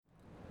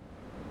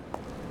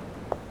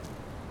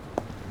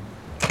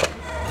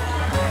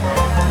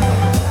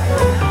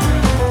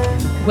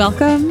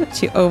Welcome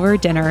to Over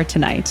Dinner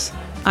Tonight.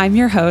 I'm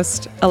your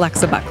host,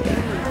 Alexa Buckley.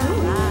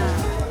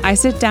 I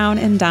sit down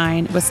and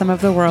dine with some of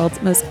the world's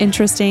most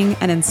interesting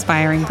and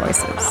inspiring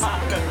voices.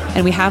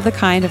 And we have the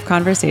kind of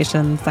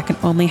conversations that can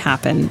only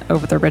happen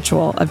over the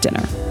ritual of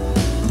dinner.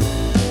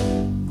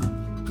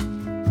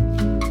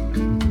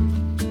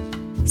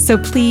 So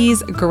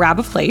please grab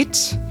a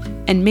plate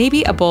and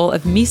maybe a bowl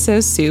of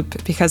miso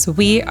soup because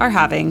we are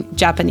having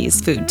Japanese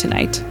food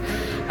tonight.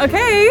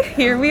 Okay,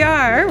 here we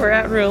are. We're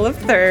at Rule of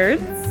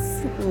Thirds.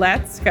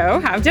 Let's go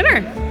have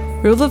dinner.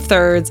 Rule of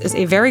Thirds is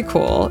a very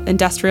cool,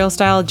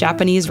 industrial-style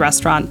Japanese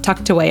restaurant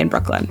tucked away in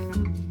Brooklyn.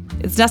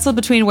 It's nestled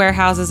between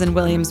warehouses in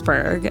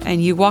Williamsburg,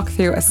 and you walk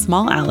through a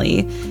small alley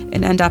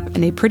and end up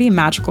in a pretty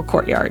magical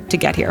courtyard to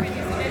get here.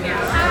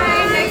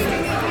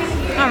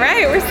 All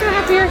right, we're so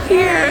happy you're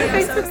here.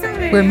 Thanks for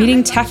coming. We're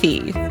meeting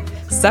Tefi.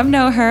 Some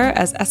know her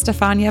as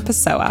Estefania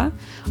Pessoa,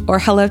 or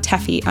Hello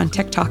Tefi on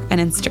TikTok and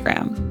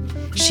Instagram.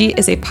 She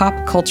is a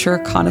pop culture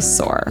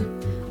connoisseur.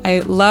 I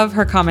love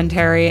her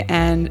commentary,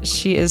 and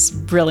she is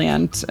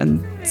brilliant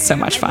and so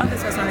much fun.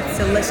 This restaurant is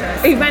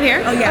delicious. Oh, you've been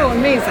here? Oh, yeah. Oh,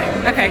 amazing.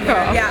 Okay, cool.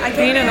 Yeah, I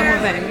came the here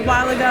whole thing. a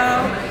while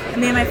ago.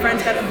 Me and my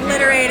friends got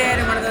obliterated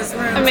in one of those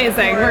rooms.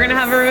 Amazing. We're going to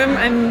have a room,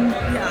 and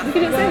you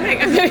can do the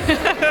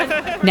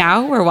same thing.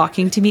 Now we're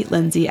walking to meet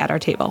Lindsey at our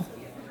table.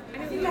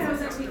 I think I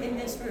was actually in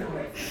this room.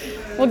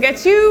 We'll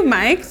get you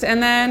mic'd,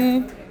 and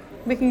then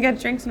we can get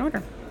drinks in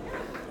order.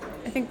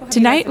 I think we'll have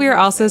Tonight we are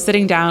also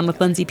sitting down with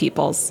Lindsey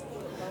Peoples.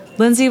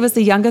 Lindsey was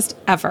the youngest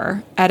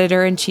ever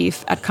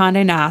editor-in-chief at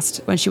Condé Nast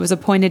when she was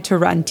appointed to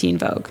run Teen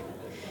Vogue.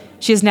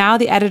 She is now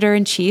the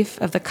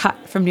editor-in-chief of The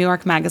Cut from New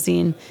York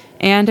Magazine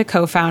and a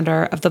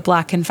co-founder of the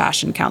Black in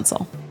Fashion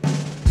Council.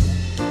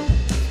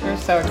 We're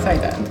so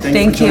excited.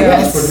 Thank you. For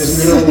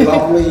this little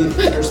lovely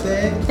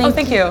Thursday.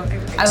 Thank you.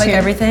 I like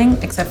everything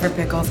except for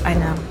pickles. I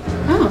know.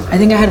 Oh. I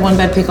think I had one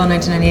bad pickle in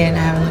 1998 and I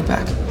haven't looked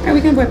back. Are we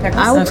going to put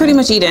pickles? I will pretty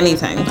much eat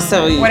anything.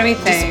 So What do we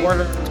think? Just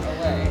order.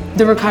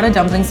 The ricotta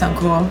dumplings sound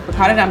cool.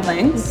 Ricotta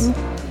dumplings.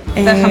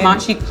 And The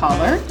hamachi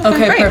collar.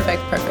 Okay, Great.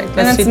 perfect.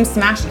 And then some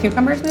smashed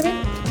cucumbers, maybe?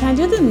 Can I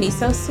do the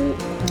miso soup?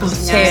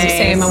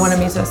 Same. I want a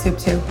miso soup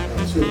too.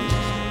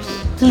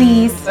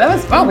 Please. That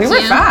was, we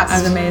were fast.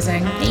 That was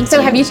amazing.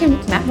 So have you two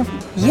met before?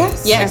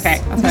 Yes. Yes.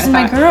 Okay. That's This is what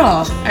I my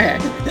thought.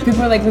 girl. Okay.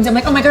 People are like, I'm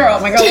like, oh my girl,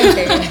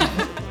 Lindsey.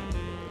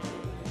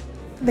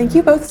 Thank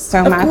you both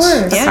so much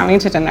course. for coming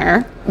to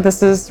dinner.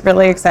 This is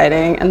really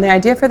exciting. And the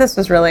idea for this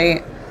was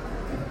really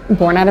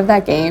born out of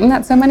that game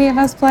that so many of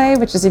us play,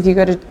 which is if you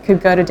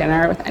could go to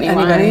dinner with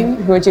anyone,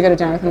 Anybody. who would you go to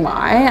dinner with and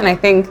why? And I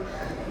think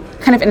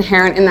kind of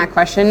inherent in that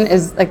question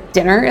is like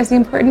dinner is the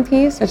important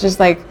piece, which is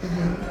like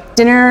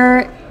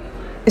dinner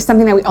is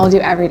something that we all do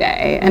every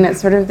day. And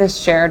it's sort of this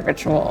shared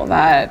ritual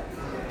that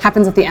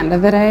happens at the end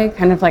of the day,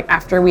 kind of like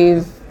after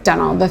we've done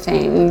all the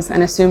things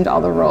and assumed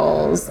all the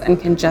roles and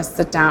can just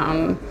sit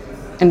down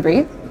and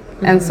breathe.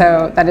 And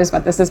so that is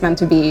what this is meant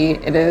to be.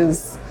 It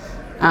is,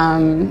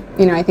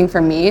 I think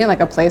for me, like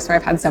a place where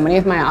I've had so many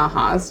of my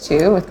ahas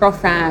too, with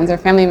girlfriends or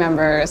family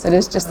members. It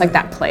is just like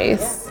that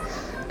place.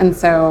 And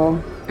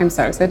so I'm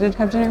so excited to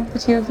have dinner with the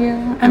two of you.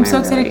 I'm so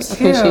excited really too.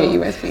 appreciate you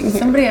guys being here.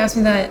 Somebody asked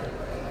me that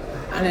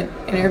on an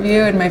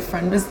interview and my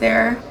friend was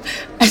there.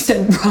 I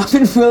said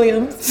Robin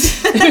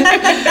Williams,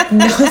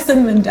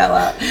 Nelson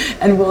Mandela,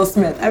 and Will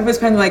Smith. I was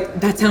kind of like,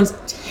 that sounds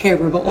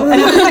terrible. And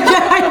I was like,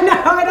 I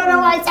know, I don't know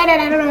why I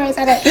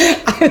said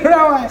it. I don't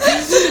know why.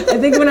 I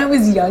think when I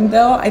was young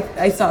though,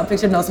 I saw a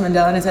picture of Nelson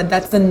Mandela and I said,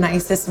 that's the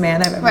nicest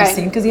man I've ever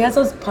seen. Because he has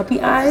those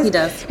puppy eyes. He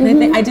does.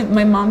 And I think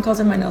my mom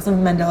calls him my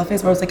Nelson Mandela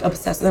face, where I was like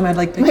obsessed with him. I had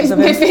like pictures of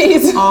My him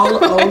face.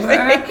 all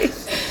over.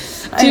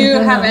 Do you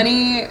have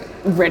any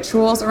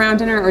rituals around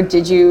dinner, or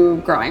did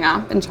you growing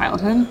up in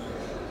childhood?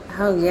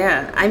 Oh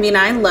yeah. I mean,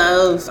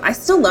 I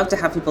still love to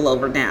have people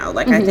over now.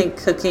 Like I think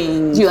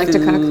cooking. Do you like to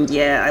cook? food,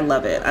 Yeah, I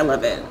love it.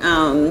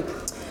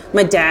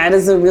 My dad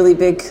is a really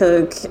big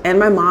cook, and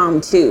my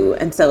mom too.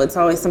 And so it's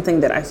always something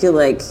that I feel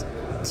like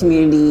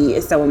community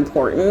is so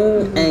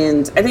important.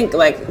 And I think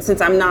like since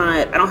I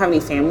don't have any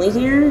family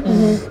here,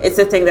 it's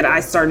a thing that I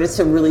started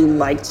to really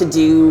like to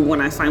do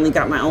when I finally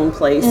got my own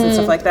place and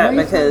stuff like that,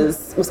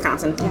 because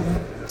Wisconsin.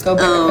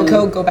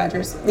 Go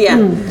Badgers.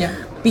 Yeah.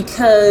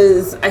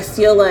 Because I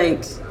feel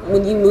like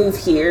when you move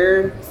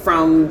here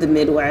from the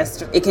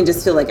Midwest, it can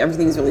just feel like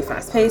everything's really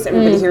fast paced.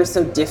 Everybody here is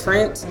so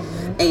different.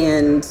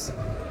 And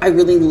I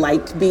really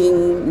like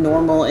being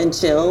normal and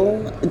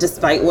chill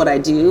despite what I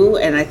do.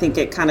 And I think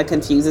it kind of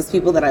confuses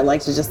people that I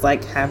like to just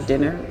like have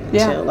dinner and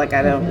chill. Like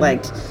I don't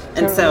like,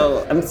 and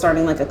so I'm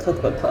starting like a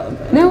cookbook club.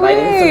 And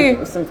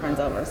inviting some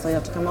friends over. So you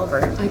have to come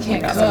over. I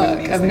can't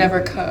cook. I've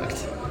never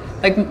cooked.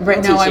 Like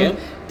right now teach you.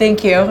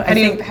 Thank you.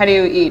 How do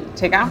you eat?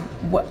 Takeout?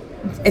 What?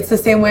 It's the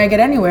same way I get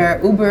anywhere.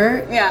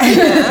 Uber.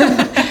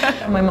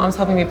 Yeah. My mom's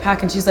helping me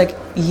pack, and she's like,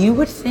 "You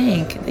would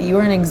think that you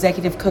were an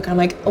executive cook." I'm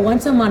like,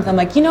 once a month. I'm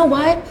like, you know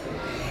what?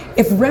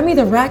 If Remy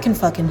the Rat can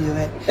fucking do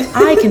it,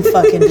 I can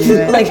fucking do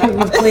it. Like,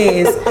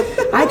 please,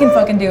 I can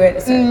fucking do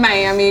it. So,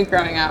 Miami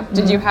growing up,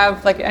 did you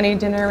have like any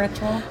dinner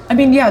ritual? I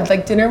mean, yeah,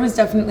 like dinner was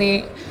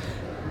definitely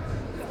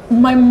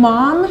My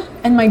mom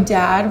and my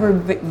dad were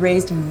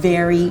raised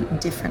very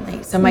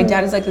differently. So my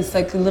dad is like this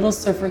like little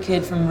surfer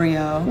kid from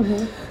Rio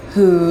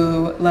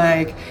who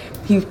like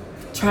he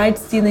tried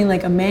stealing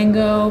like a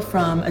mango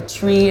from a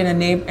tree in a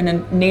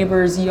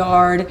neighbor's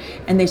yard,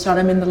 and they shot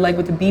him in the leg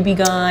with a BB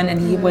gun, and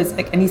he was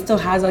like, and he still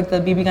has like the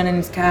BB gun in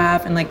his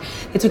calf, and like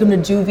they took him to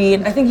juvie,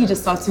 and I think he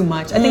just saw too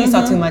much. And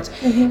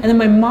then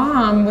my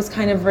mom was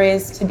kind of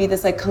raised to be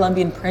this like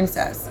Colombian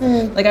princess.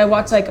 Like I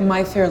watched like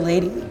My Fair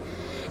Lady,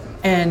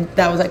 and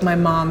that was like my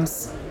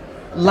mom's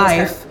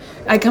life.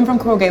 I come from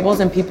Coral Gables,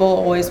 and people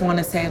always want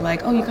to say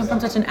like, oh, you come from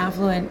such an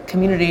affluent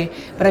community,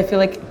 but I feel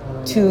like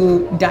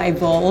to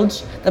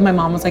divulge that my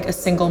mom was like a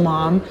single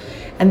mom,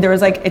 and there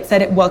was like, it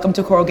said welcome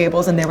to Coral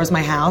Gables, and there was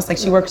my house. Like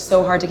she worked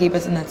so hard to keep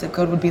us in that zip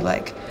code would be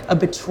like a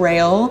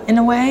betrayal in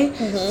a way.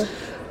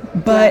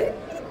 But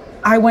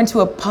I went to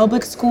a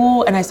public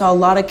school and I saw a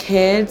lot of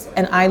kids,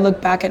 and I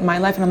look back at my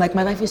life and I'm like,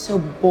 my life is so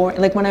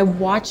boring. Like when I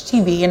watch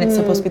TV and it's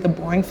supposed to be the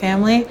boring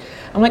family,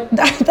 I'm like,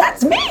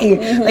 that's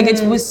me. Like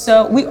it was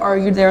so, we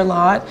argued there a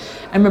lot.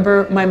 I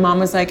remember my mom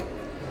was like,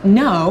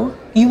 no,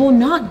 you will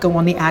not go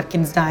on the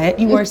Atkins diet.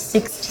 You are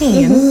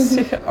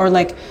 16. Or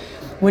like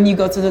when you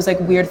go through those like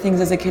weird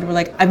things as a kid, we're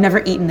like, I've never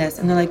eaten this.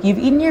 And they're like, you've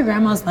eaten your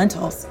grandma's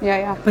lentils.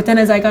 Yeah. But then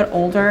as I got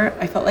older,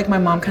 I felt like my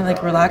mom kind of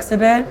like relaxed a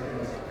bit.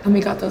 And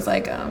we got those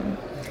like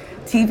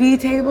TV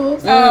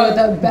tables. Oh,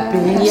 the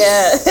best.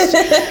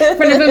 Yeah. In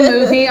front of a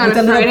movie on With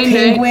a the little Friday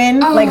night. penguin,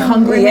 like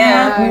Hungry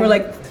yeah. Man. We were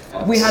like,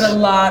 we had a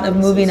lot of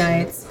movie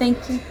nights.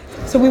 Thank you.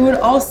 So we would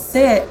all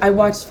sit. I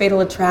watched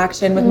Fatal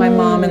Attraction with my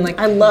mom, and like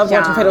I love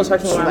watching Fatal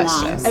Attraction with my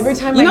mom. every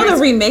time You know they're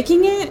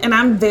remaking it, and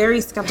I'm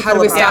very skeptical How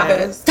do we about stop it.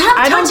 it?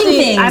 Stop touching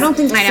things. I don't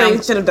think I know.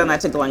 they should have done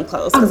that to Glenn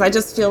Close, because I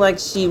just feel like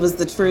she was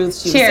the truth.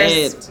 She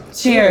Cheers. was it.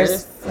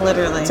 Cheers.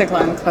 Literally. To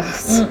Glenn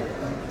Close.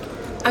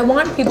 I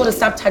want people to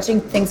stop touching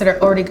things that are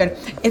already good.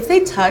 If they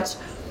touch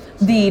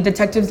the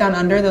Detectives Down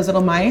Under, those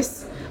little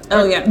mice.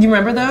 Oh yeah. You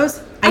remember those?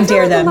 I feel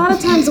dare like them. A lot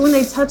of times when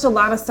they touch a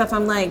lot of stuff,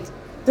 I'm like,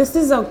 this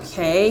is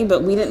okay,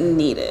 but we didn't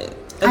need it.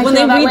 Like I when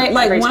feel they that read, way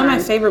like every one of my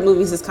time. favorite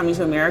movies is Coming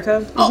to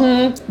America.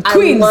 Queens.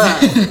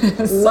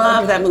 I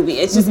love that movie.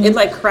 It's just it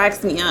like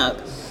cracks me up.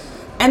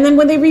 And then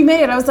when they remade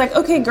it, I was like,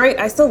 okay, great.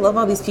 I still love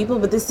all these people,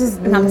 but this is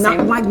not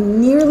same. like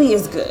nearly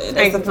as good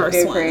I as the first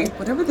completely one. agree.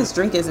 Whatever this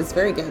drink is, it's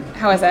very good.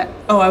 How is it?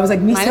 Oh, I was like,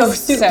 Mine miso is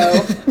soup.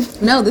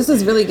 so. No, this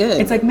is really good.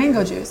 It's like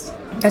mango juice.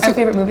 That's your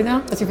favorite movie, though?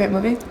 That's your favorite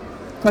movie?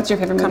 What's your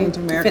favorite movie? Coming to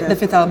America. The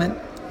Fifth Element.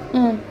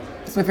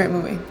 It's my favorite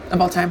movie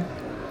of all time.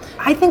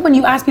 I think when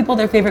you ask people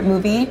their favorite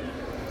movie,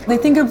 they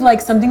think of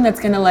like something that's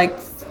gonna like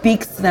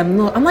speak to them.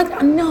 No, I'm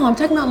like, no, I'm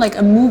talking about like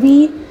a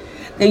movie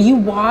that you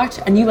watch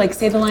and you like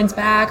say the lines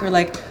back, or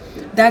like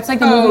that's like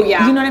the movie.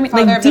 yeah. You know what I mean?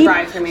 Father like of the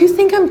Bride for me. You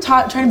think I'm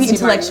trying to be Steve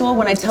intellectual Martin.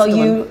 when I tell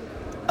you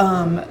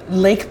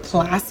Lake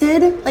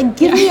Placid? Like,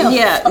 give me a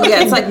yeah,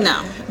 it's like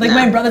no. Like no.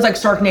 my brother's like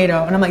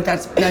Sharknado, and I'm like,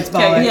 that's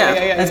baller.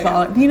 yeah, That's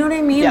baller. You know what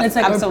I mean? Yeah, It's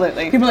like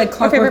absolutely. People are like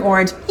Clockwork favorite-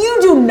 Orange. You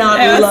do not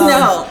love.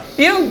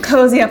 No. You don't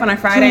cozy up on a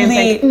Friday and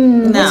think,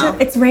 No.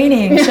 It's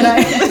raining. Should I?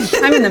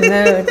 I'm in the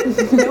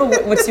mood. No,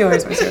 what's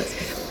yours?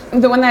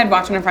 The one that I'd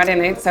watch on a Friday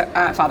night, so,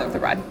 Father of the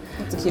Bride.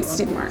 It's a cute one.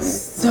 Steve Martin.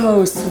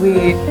 So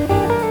sweet.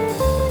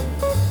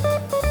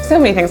 So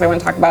many things I want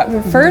to talk about.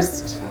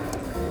 First,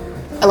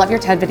 I love your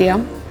TED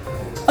video.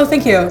 Oh,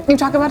 thank you. You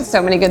talk about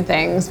so many good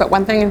things, but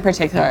one thing in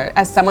particular,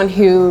 as someone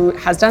who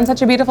has done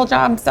such a beautiful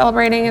job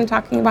celebrating and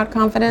talking about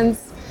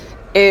confidence,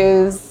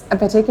 is a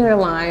particular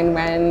line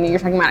when you're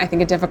talking about, I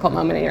think, a difficult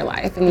moment in your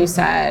life. And you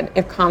said,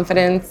 if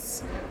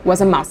confidence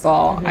was a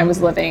muscle, I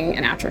was living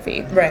in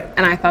atrophy. Right.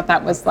 And I thought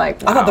that was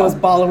like, wow. I thought that was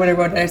baller when I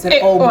wrote it. I said,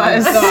 It oh my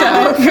was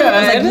God. so good.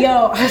 I was like,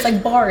 yo, I was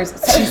like, bars.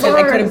 She said,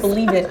 I couldn't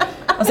believe it.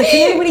 I was like,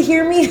 can anybody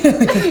hear me?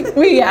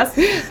 Yes.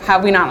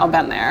 Have we not all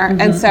been there?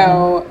 And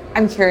so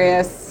I'm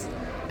curious,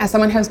 as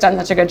someone who's done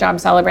such a good job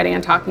celebrating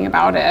and talking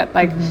about it,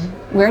 like,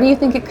 where do you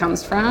think it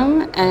comes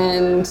from?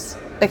 And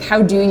like,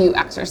 how do you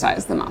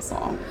exercise the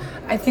muscle?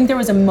 I think there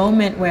was a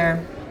moment where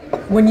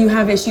when you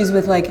have issues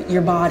with like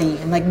your body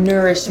and like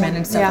nourishment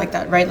and stuff like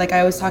that, right? Like I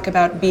always talk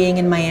about being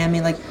in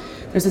Miami, like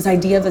there's this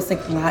idea of this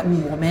like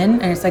Latin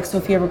woman, and it's like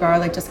Sofia Vergara,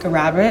 like Jessica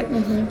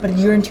Rabbit, but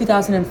you're in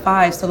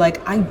 2005, so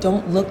like I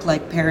don't look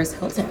like Paris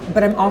Hilton,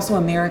 but I'm also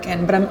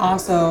American, but I'm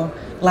also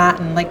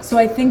Latin. Like, so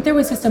I think there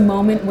was just a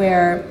moment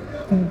where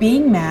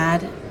being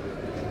mad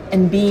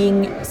and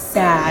being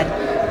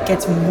sad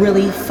gets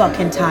really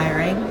fucking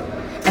tiring.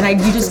 And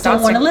you just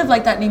don't want to live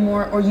like that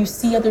anymore, or you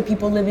see other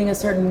people living a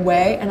certain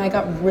way, and I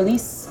got really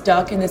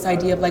stuck in this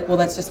idea of like, well,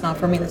 that's just not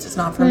for me, that's just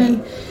not for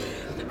me.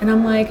 And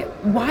I'm like,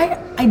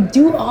 why? I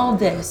do all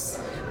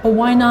this, but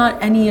why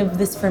not any of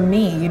this for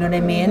me? You know what I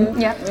mean?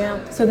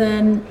 Yeah. So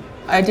then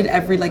I did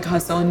every like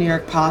hustle in New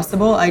York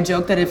possible. I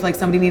joked that if like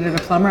somebody needed a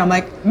plumber, I'm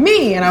like,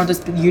 me, and I would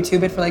just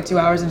YouTube it for like 2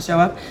 hours and show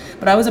up.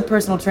 But I was a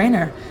personal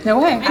trainer. No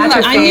way.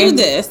 I knew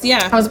this,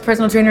 yeah. I was a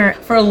personal trainer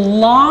for a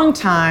long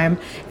time,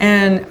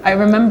 and I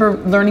remember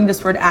learning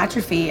this word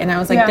atrophy, and I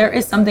was like, there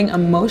is something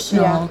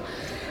emotional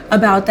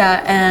about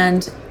that,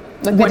 and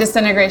Like the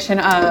disintegration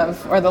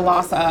of, or the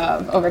loss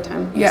of, over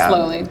time,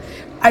 slowly.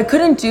 I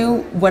couldn't do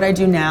what I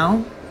do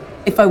now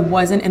if I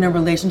wasn't in a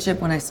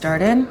relationship when I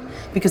started,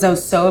 because I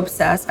was so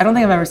obsessed. I don't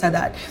think I've ever said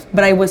that,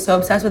 but I was so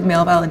obsessed with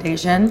male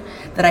validation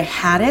that I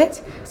had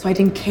it, so I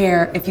didn't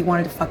care if you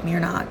wanted to fuck me or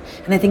not.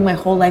 And I think my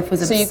whole life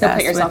was obsessed. So you could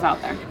put yourself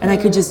out there. And I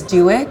could just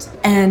do it.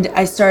 And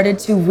I started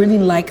to really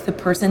like the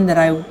person that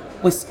I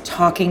was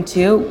talking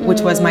to, which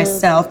was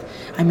myself.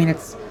 I mean,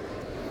 it's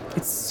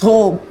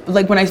so,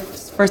 like when I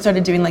first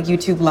started doing like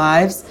YouTube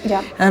lives,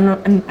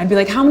 and I'd be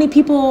like, how many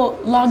people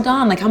logged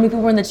on? Like how many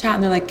people were in the chat?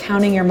 And they're like,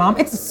 counting your mom.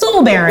 It's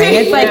soul bearing.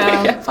 It's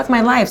like, fuck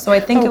my life. So I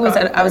think I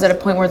was at a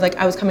point where like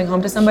I was coming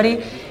home to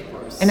somebody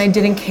and I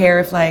didn't care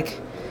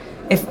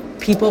if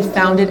people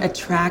found it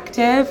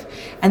attractive.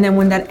 And then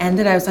when that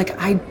ended, I was like,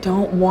 I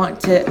don't want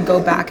to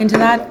go back into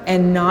that,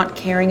 and not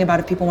caring about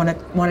if people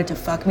wanted to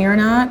fuck me or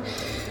not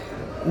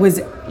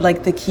was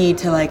like the key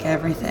to like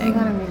everything.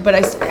 But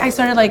I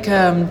started like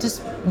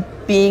just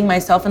being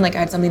myself, and like I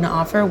had something to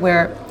offer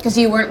where, because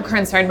you weren't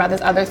concerned about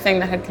this other thing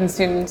that had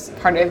consumed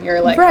part of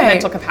your like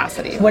mental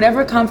capacity.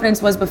 Whatever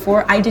confidence was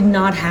before, I did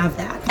not have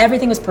that.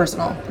 Everything was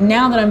personal.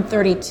 Now that I'm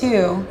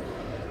 32,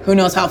 who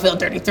knows how I'll feel at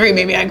 33,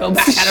 maybe I go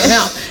back, I don't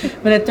know.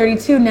 But at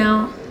 32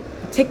 now,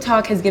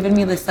 TikTok has given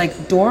me this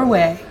like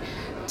doorway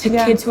to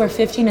kids who are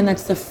 15, and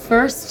that's the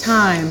first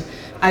time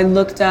I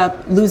looked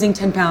up losing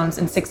 10 pounds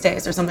in 6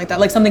 days or something like that,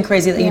 like something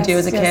crazy that you do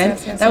as a kid.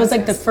 That was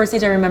like the first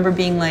stage I remember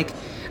being like,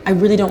 I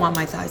really don't want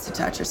my thighs to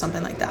touch or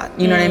something like that.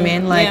 You know what I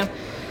mean?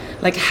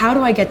 Like how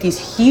do I get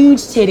these huge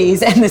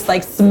titties and this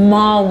like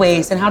small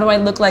waist, and how do I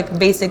look like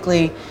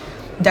basically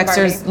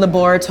Dexter's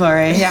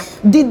laboratory? Yeah.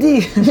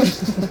 Didi.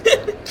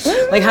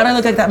 Like how do I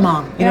look like that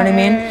mom? You know what I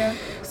mean?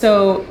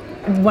 So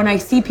when I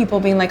see people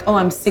being like, oh,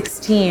 I'm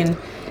 16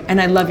 and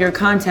I love your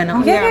content.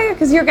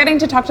 Because you're getting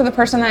to talk to the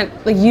person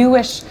that like you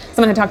wish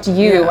someone had talked to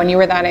you when you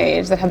were that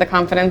age, that had the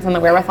confidence and the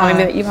wherewithal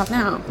maybe that you have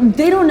now.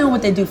 They don't know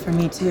what they do for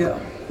me too.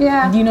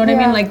 Yeah. You know what I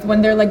mean? Like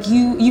when they're like,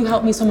 you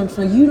help me so much,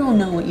 like, you don't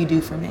know what you do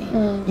for me.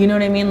 You know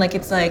what I mean? Like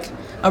it's like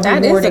a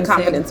that rewarding is a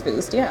confidence thing.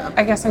 boost, yeah.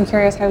 I guess I'm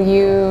curious how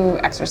you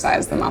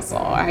exercise the muscle,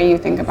 or how you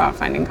think about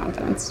finding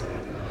confidence.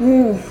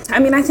 I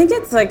mean, I think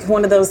it's like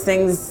one of those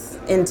things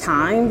in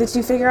time that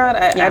you figure out.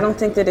 I don't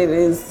think that it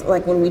is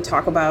like when we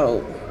talk about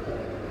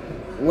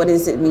what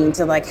does it mean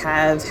to like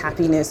have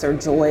happiness or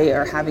joy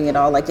or having it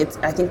all, like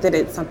I think that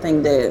it's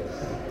something that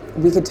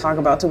we could talk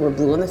about till we're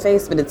blue in the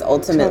face, but it's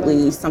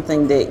ultimately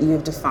something that you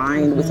have to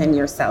find within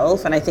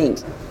yourself. And I think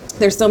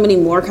there's so many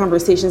more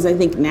conversations I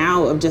think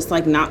now of just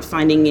like not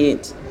finding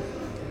it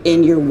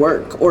in your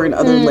work or in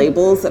other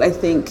labels that I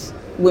think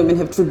women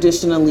have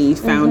traditionally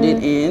found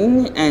it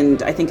in.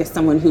 And I think as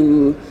someone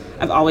who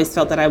I've always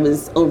felt that I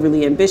was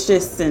overly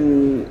ambitious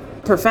and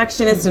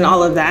perfectionist and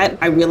all of that,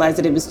 I realized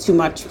that it was too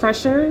much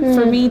pressure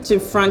for me to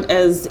front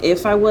as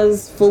if I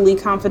was fully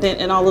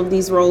confident in all of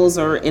these roles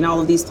or in all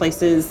of these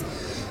places.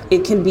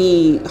 It can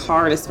be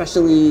hard,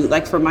 especially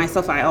like for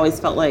myself. I always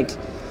felt like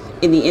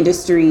in the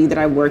industry that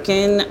I work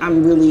in,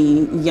 I'm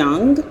really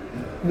young.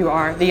 You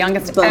are the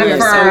youngest But ever we are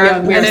so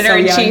young. We are so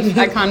editor-in-chief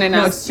at Condé Nast.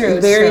 No, it's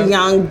true. Very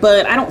young,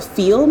 but I don't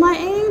feel my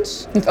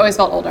age. You've always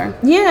felt older.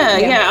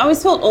 Yeah, I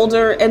always felt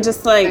older and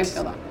just like I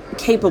feel that.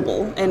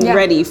 capable and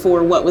ready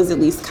for what was at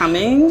least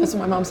coming. That's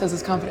what my mom says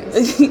is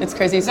confidence. It's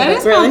crazy. That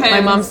is really confidence.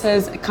 My mom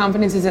says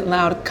confidence isn't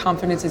loud,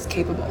 confidence is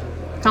capable.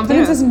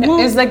 Confidence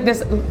is like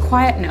this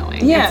quiet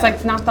knowing. Yeah. It's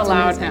like not the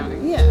loud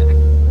knowing. Yeah.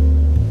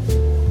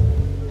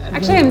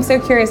 Actually, I'm so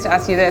curious to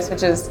ask you this,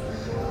 which is,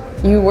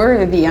 you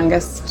were the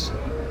youngest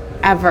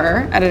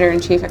ever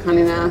editor-in-chief at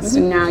Condé Nast,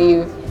 and now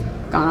you've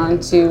gone on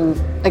to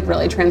like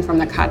really transform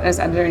the cut as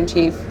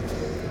editor-in-chief.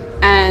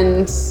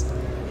 And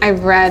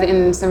I've read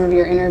in some of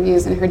your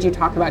interviews and heard you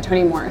talk about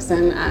Toni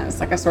Morrison as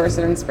like a source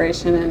of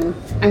inspiration, and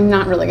I'm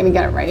not really going to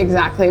get it right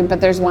exactly,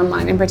 but there's one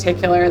line in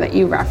particular that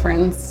you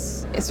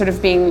reference. It's sort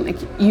of being like,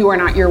 you are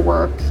not your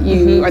work,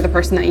 you are the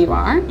person that you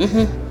are.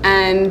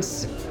 And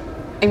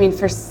I mean,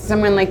 for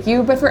someone like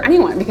you, but for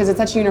anyone, because it's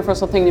such a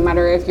universal thing, no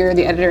matter if you're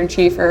the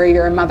editor-in-chief or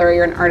you're a mother,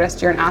 you're an artist,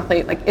 you're an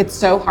athlete, like it's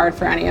so hard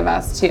for any of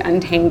us to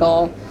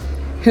untangle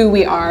who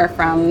we are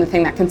from the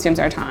thing that consumes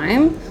our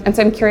time. And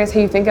so I'm curious how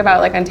you think about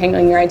like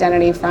untangling your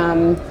identity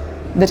from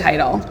the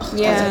title.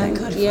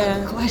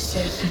 Yeah.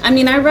 Question. I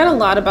mean, I read a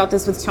lot about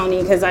this with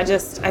Toni because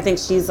I think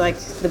she's like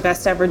the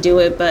best to ever do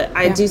it. But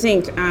I do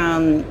think,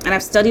 and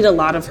I've studied a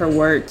lot of her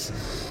work,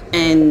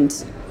 and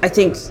I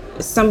think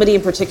somebody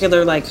in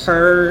particular like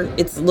her,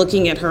 it's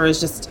looking at her as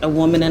just a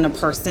woman and a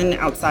person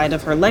outside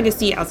of her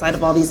legacy, outside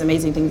of all these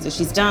amazing things that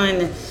she's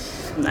done.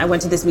 I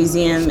went to this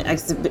museum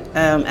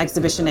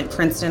exhibition at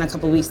Princeton a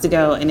couple weeks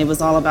ago, and it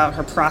was all about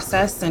her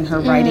process and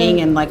her writing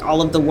and like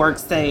all of the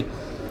works that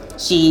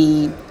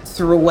she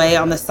threw away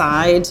on the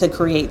side to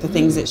create the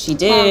things that she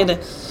did,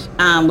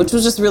 which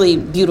was just really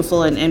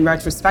beautiful and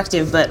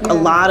retrospective. But a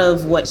lot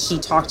of what she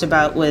talked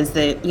about was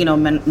that, you know,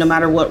 no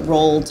matter what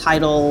role,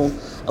 title,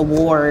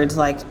 award,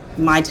 like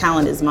my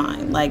talent is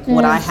mine. Like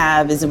what I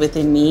have is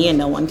within me and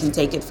no one can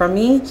take it from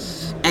me.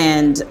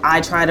 And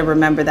I try to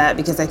remember that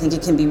because I think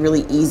it can be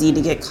really easy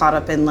to get caught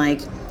up in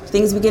like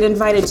things we get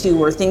invited to,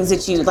 or things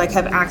that you like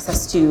have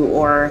access to,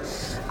 or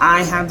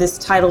I have this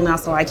title now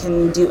so I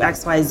can do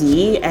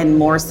XYZ, and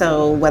more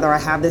so whether I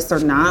have this or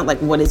not, like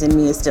what is in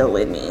me is still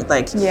in me.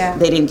 Like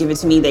they didn't give it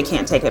to me, they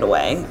can't take it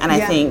away. And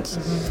I think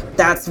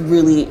that's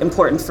really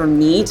important for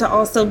me to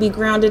also be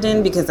grounded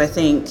in, because I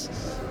think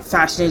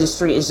fashion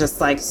industry is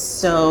just like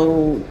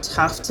so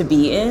tough to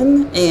be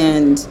in.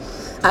 And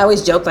I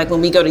always joke, like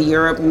when we go to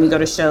Europe, when we go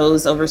to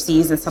shows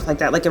overseas and stuff like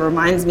that, like it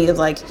reminds me of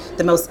like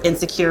the most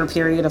insecure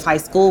period of high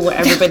school, where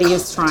everybody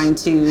is trying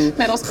to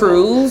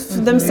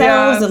prove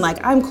themselves and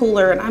like I'm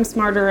cooler and I'm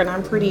smarter and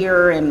I'm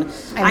prettier and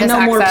I know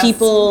more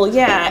people.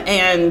 Yeah.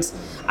 And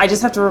I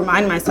just have to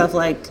remind myself,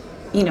 like,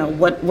 you know,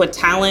 what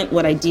talent,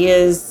 what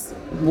ideas,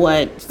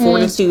 what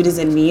fortitude is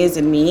in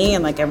me,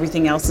 and like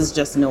everything else is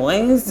just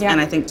noise.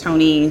 And I think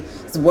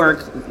Tony's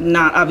work,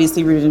 not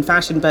obviously rooted in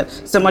fashion, but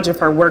so much of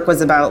her work was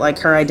about like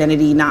her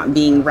identity not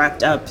being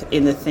wrapped up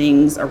in the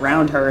things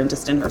around her and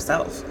just in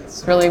herself.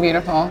 It's really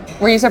beautiful.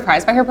 Were you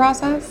surprised by her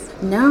process?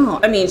 No,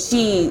 I mean,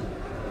 she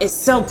is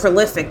so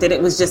prolific that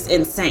it was just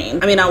insane.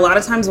 I mean, a lot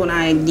of times when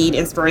I need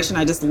inspiration,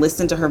 I just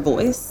listen to her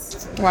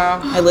voice. Wow.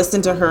 I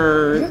listen to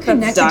her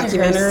documentary. To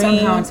her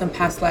somehow in some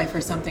past life or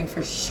something,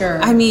 for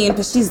sure. I mean,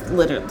 but she's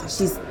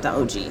the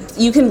OG.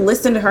 You can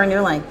listen to her and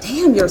you're like,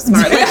 damn, you're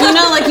smart. Like, you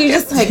know, like you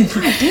just like,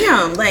 God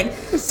damn, like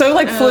so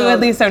like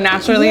fluidly, so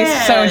naturally,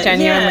 so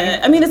genuinely.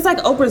 Yeah. I mean, it's like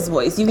Oprah's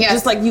voice. You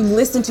just like, you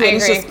listen to it, and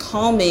it's just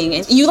calming,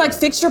 and you like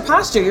fix your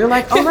posture. You're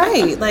like, all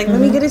right, like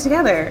let me get it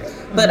together.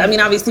 But I mean,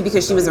 obviously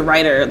because she was a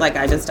writer, like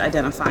I just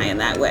identify in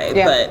that way.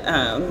 But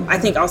I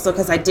think also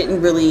because I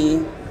didn't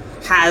really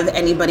have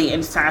anybody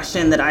in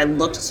fashion that I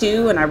looked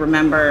to, and I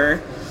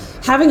remember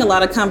having a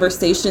lot of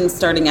conversations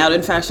starting out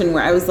in fashion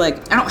where I was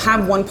like, I don't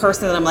have one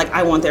person that I'm like,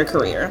 I want their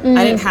career.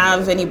 I didn't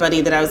have anybody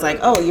that I was like,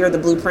 oh, you're the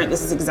blueprint,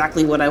 this is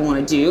exactly what I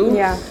want to do.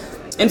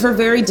 And for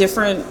very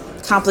different,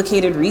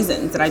 complicated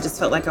reasons that I just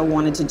felt like I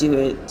wanted to do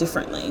it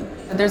differently.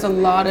 There's a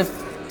lot of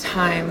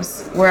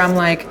times where I'm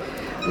like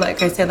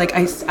I said, like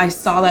I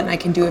saw that and I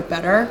can do it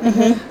better.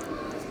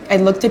 I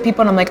looked at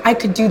people and I'm like, I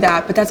could do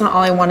that, but that's not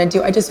all I want to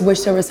do. I just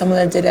wish there was someone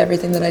that did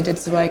everything that I did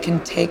so I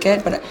can take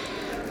it. But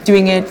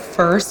doing it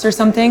first or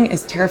something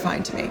is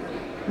terrifying to me.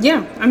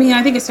 Yeah, I mean,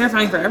 I think it's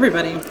terrifying for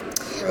everybody.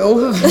 It's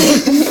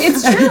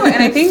true.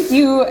 And I think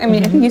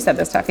you said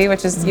this, Tefi,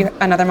 which is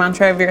another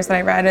mantra of yours that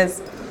I read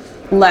is,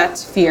 let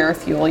fear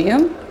fuel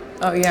you.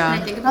 Oh yeah.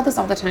 And I think about this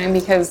all the time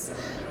because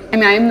I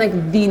mean, I'm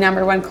like the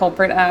number one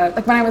culprit of,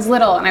 like when I was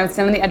little and I would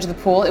stand on the edge of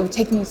the pool, it would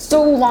take me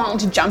so long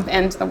to jump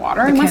into the water.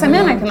 And once I'm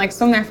in, I can like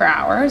swim there for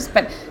hours,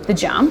 but the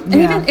jump, and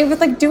even it was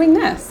like doing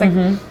this. Like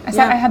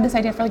I had this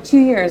idea for like 2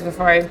 years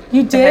before I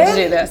decided to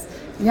do this.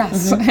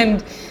 Yes.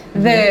 And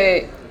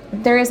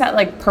there is that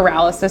like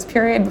paralysis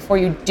period before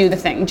you do the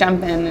thing,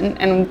 jump in,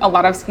 and a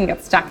lot of us can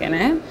get stuck in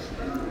it.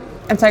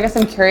 And so I guess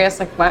I'm curious,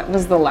 like what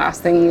was the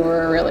last thing you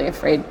were really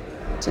afraid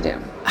to do?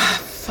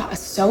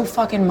 So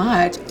fucking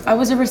much. I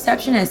was a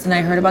receptionist and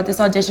I heard about this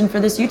audition for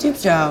this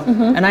YouTube show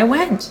and I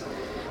went.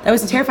 That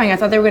was terrifying. I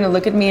thought they were gonna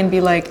look at me and be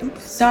like,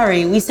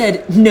 sorry, we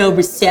said no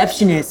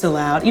receptionists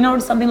allowed, you know, or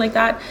something like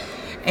that.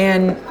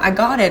 And I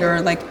got it. Or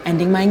like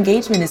ending my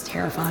engagement is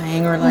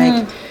terrifying, or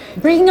like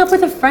breaking up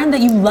with a friend that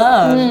you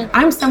love.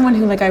 I'm someone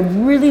who like, I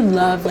really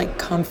love like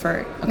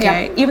comfort,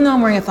 okay? Even though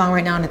I'm wearing a thong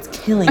right now and it's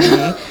killing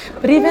me,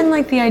 but even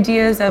like the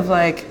idea of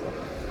like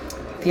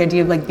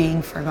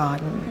being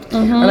forgotten,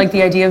 or like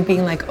the idea of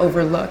being like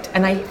overlooked.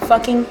 And I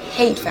fucking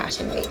hate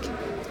Fashion Week.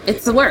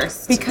 It's the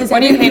worst. Because what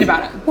do you hate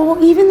about it?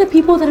 Well, even the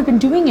people that have been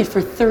doing it for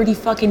 30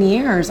 fucking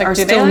years are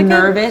still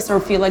nervous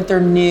or feel like they're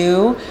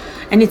new.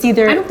 And it's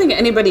either... I don't think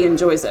anybody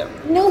enjoys it.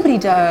 Nobody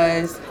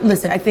does.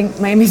 Listen, I think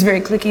Miami's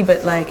very cliquey,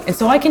 but like, and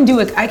so I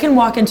can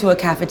walk into a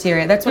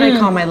cafeteria. That's what I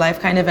call my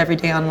life kind of every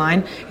day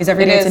online, is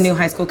every day it's a new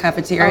high school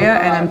cafeteria,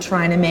 and I'm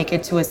trying to make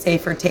it to a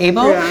safer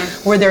table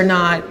where they're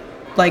not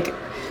like,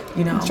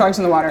 you know, sharks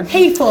in the water,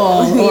 hateful,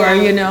 or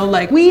you know,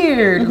 like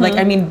weird. Like,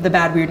 I mean the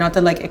bad weird, not the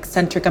like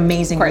eccentric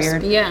amazing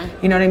weird. Yeah,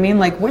 you know what I mean?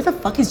 Like, where the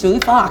fuck is Julie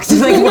Fox?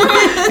 Like,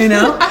 you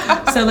know.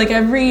 So like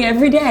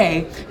every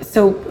day.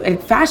 So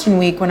at Fashion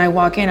Week, when I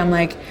walk in, I'm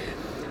like,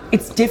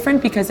 it's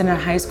different because in a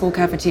high school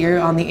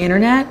cafeteria on the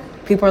internet,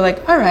 people are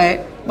like, all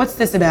right, what's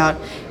this about?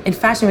 In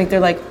Fashion Week,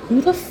 they're like,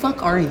 who the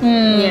fuck are you?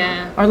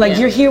 Or like,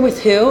 you're here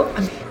with who?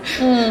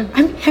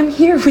 I'm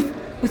here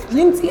with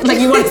Lindsey. Like,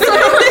 you want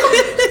to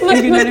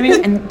like, you know what I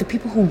mean? And the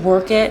people who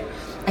work it,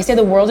 I say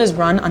the world is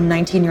run on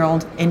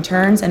 19-year-old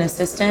interns and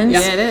assistants.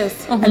 Yeah, it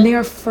is. And they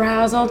are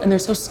frazzled and they're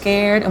so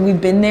scared, and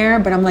we've been there,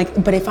 but I'm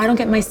like, but if I don't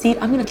get my seat,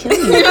 I'm gonna kill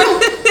you.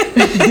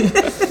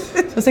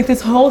 So it's like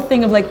this whole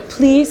thing of like,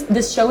 please,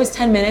 this show is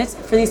 10 minutes.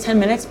 For these 10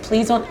 minutes,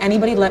 please don't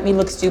anybody let me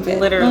look stupid.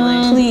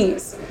 Literally.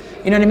 Please.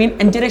 You know what I mean?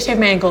 And did I shave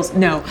my ankles?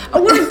 No. I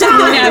would have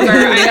died. Never.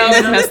 I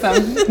always miss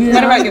them.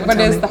 What about you? What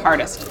is the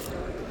hardest?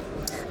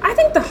 I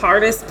think the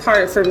hardest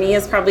part for me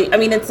is probably, I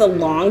mean, it's a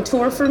long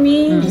tour for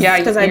me. Yeah,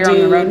 because I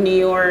do New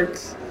York,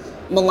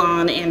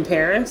 Milan, and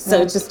Paris.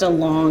 So it's just a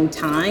long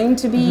time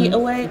to be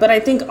away. But I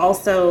think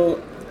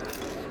also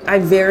I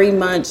very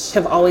much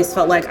have always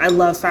felt like I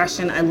love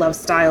fashion, I love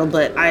style,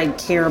 but I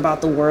care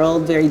about the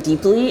world very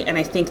deeply. And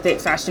I think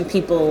that fashion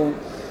people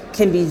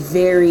can be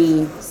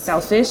very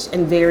selfish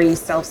and very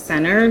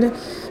self-centered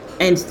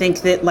and think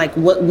that like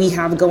what we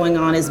have going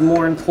on is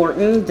more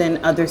important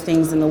than other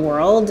things in the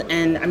world.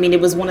 And I mean,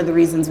 it was one of the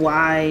reasons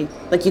why,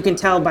 like you can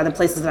tell by the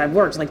places that I've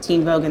worked, like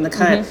Teen Vogue and The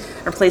Cut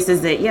are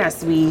places that,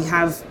 yes, we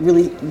have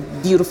really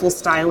beautiful,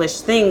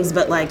 stylish things,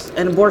 but like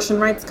an abortion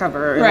rights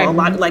cover, Right. a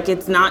lot, like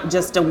it's not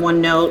just a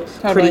one note,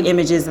 pretty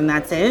images and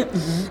that's it.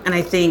 And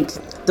I think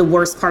the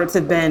worst parts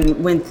have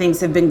been when things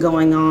have been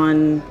going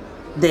on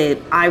that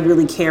I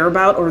really care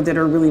about or that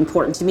are really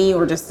important to me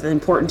or just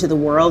important to the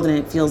world, and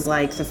it feels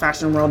like the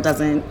fashion world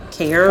doesn't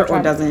care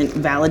or doesn't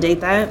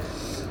validate that,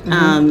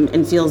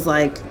 and feels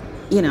like,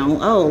 you know,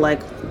 oh, like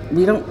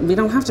we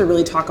don't have to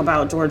really talk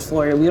about George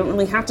Floyd, we don't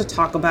really have to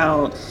talk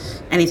about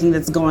anything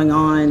that's going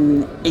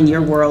on in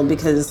your world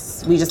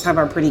because we just have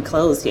our pretty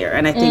clothes here.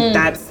 And I think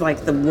that's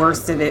like the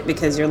worst of it,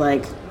 because you're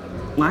like,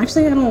 well,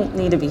 actually I don't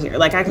need to be here,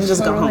 like I can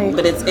just go home.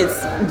 But it's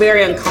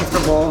very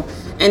uncomfortable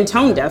and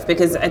tone deaf,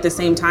 because at the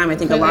same time, I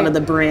think a lot of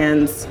the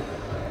brands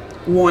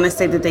want to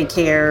say that they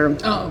care,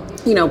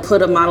 you know,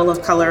 put a model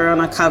of color on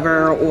a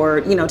cover or,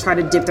 you know, try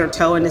to dip their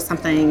toe into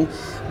something.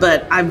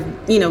 But I've,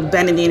 you know,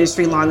 been in the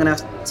industry long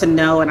enough to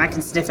know, and I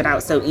can sniff it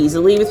out so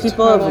easily with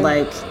people of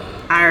like,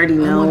 I already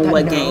know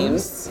what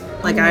games.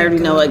 Like I already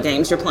know what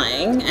games you're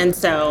playing. And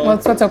so Well,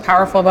 it's what's so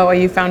powerful about what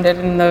you founded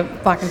in the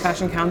Black and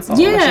Fashion Council.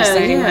 Yeah, which is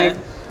saying, yeah. like,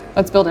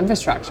 let's build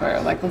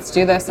infrastructure. Like, let's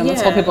do this and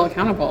let's hold people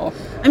accountable.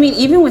 I mean,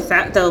 even with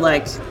that though,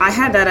 like I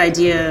had that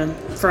idea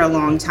for a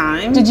long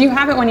time. Did you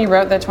have it when you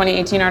wrote the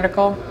 2018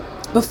 article?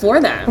 Before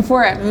that.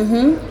 Before it?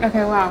 Mm-hmm.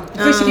 Okay, wow.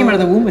 I think she came out of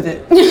the womb with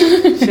it.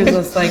 She was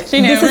just like, She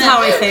knew. this is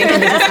how I think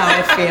and this is how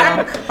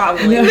I feel.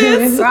 Probably.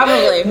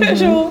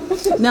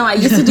 No, I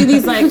used to do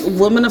these like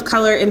women of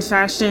color in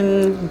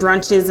fashion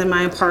brunches in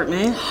my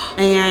apartment,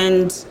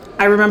 and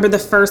I remember the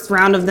first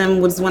round of them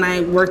was when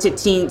I worked at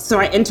So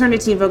I interned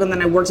at Teen Vogue and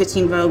then I worked at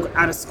Teen Vogue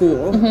out of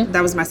school.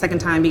 That was my second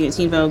time being at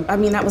Teen Vogue. I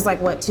mean, that was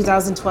like, what,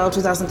 2012,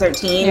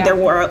 2013? Yeah. There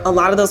were a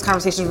lot of those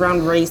conversations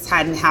around race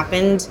hadn't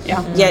happened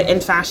yet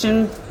in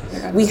fashion.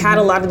 We had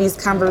a lot of these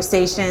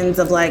conversations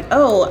of like,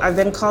 oh, I've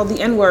been called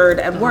the N-word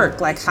at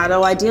work. Like, how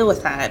do I deal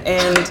with that?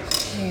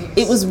 And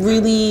it was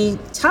really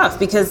tough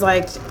because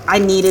like I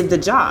needed the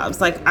jobs.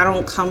 Like, I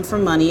don't come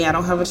from money. I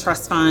don't have a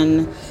trust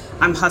fund.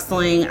 I'm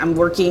hustling, I'm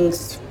working,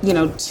 you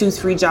know,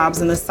 2-3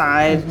 jobs on the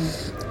side.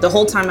 The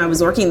whole time I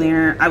was working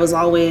there, I was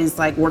always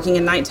like working a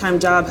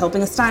nighttime job,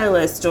 helping a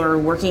stylist or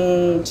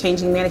working,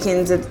 changing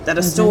mannequins at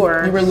a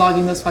store. You were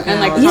logging those fucking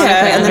like, hours.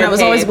 Yeah, and then I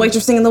was always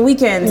waitressing in the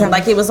weekends, and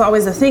like it was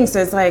always a thing.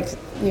 So it's like,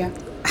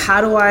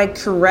 how do I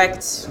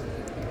correct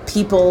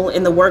people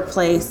in the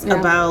workplace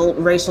about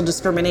racial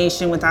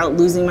discrimination without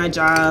losing my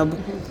job?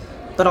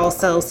 But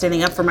also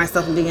standing up for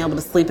myself and being able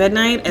to sleep at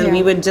night. And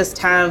we would just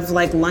have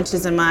like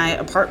lunches in my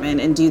apartment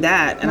and do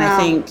that. And I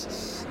think...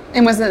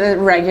 And was it a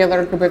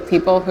regular group of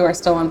people who are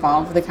still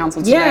involved with the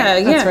council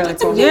today? That's really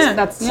cool.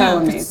 That's so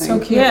amazing. So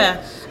cute.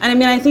 Yeah. And I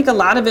mean, I think a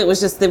lot of it was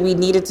just that we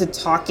needed to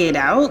talk it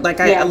out. Like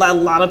a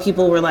lot of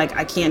people were like,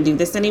 I can't do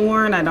this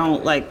anymore. And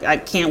I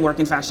can't work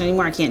in fashion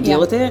anymore. I can't deal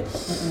with it,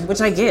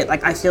 which I get.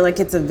 Like, I feel like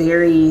it's a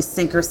very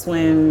sink or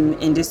swim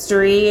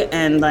industry.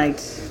 And like,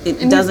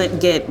 it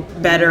doesn't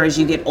get better as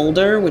you get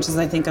older, which is,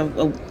 I think,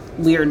 a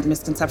weird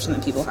misconception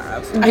that people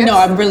have. I know,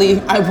 I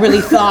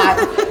really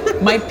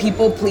thought my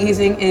people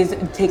pleasing is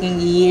taking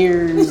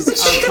years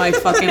of my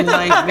fucking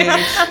life,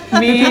 bitch.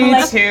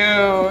 Me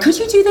too. Could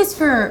you do this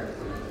for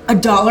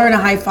 $1 and a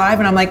high five?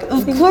 And I'm like,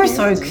 of course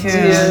I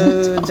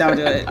can. Dude, don't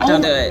do it.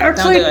 Don't do it.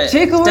 Actually, don't do it.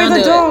 take away Don't the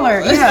do dollar.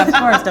 It. Yeah, of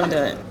course. Don't do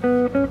it.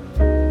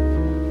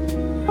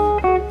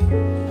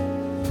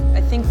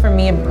 I think for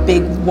me, a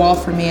big wall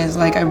for me is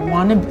like I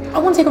want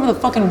to take over the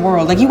fucking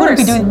world. Like you want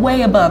to be doing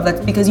way above. That's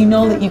because you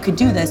know that you could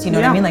do this. You know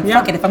what I mean? Like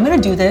fuck it. If I'm gonna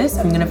do this,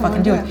 I'm gonna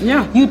fucking do it.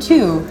 Yeah. You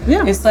too.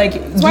 Yeah. It's like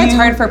That's why it's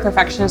hard for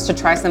perfectionists to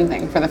try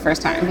something for the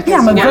first time. Yeah,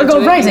 I'm a you wanna do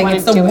Virgo it, rising. you wanna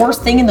It's the do it.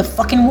 worst thing in the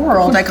fucking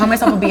world. I call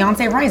myself a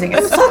Beyonce rising.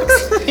 It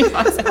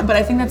sucks. But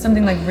I think that's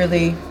something like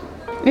really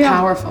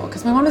powerful.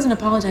 Because my mom doesn't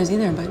apologize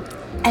either. But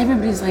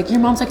everybody's like, your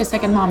mom's like a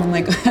second mom. I'm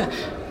like,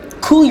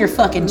 cool your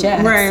fucking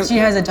jets. Right. She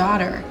has a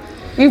daughter.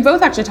 You've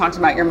both actually talked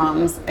about your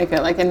moms, I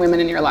feel like, and women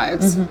in your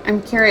lives. I'm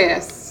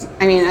curious,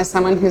 I mean, as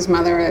someone whose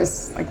mother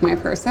is like my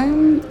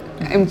person,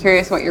 I'm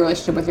curious what your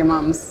relationship with your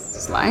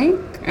mom's like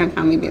and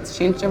how maybe it's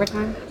changed over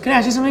time. Can I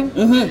ask you something?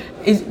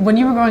 When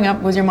you were growing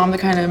up, was your mom the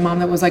kind of mom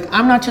that was like,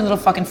 I'm not your little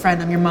fucking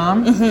friend, I'm your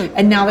mom?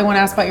 And now they want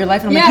to ask about your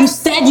life, and I'm like, you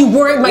said you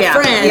weren't my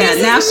friend.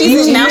 Yeah, now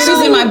she's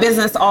in my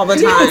business all the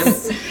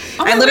time.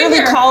 I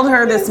literally called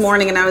her this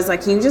morning and I was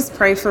like, can you just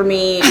pray for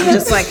me? I'm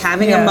just like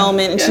having a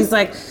moment. And she's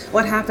like,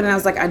 what happened? And I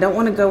was like, I don't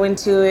want to go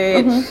into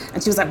it.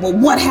 And she was like, well,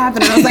 what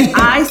happened? And I was like,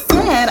 I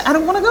said, I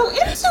don't want to go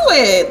into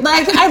it.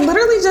 Like, I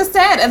literally just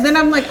said. And then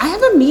I'm like, I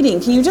have a meeting.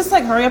 Can you just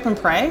like hurry up and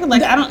pray?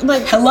 Like, I don't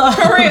like,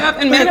 hurry up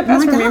and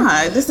manifest for me. Oh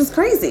my God, this is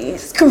crazy.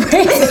 It's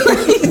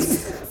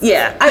crazy.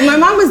 Yeah, my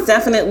mom was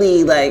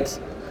definitely like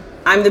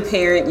I'm the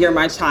parent, you're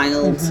my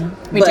child.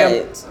 Me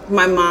too. But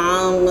my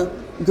mom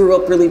grew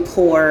up really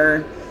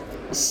poor.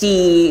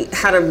 She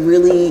had a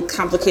really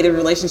complicated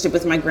relationship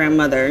with my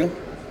grandmother.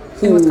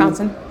 In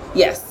Wisconsin?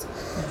 Yes.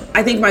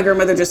 I think my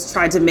grandmother just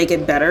tried to make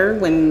it better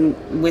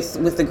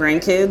with the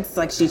grandkids.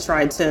 Like she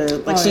tried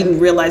to, she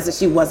realized that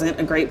she wasn't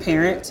a great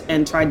parent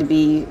and tried to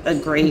be a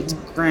great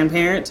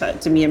grandparent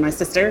to me and my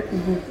sister.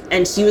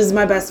 And she was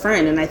my best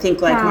friend. And I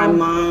think like my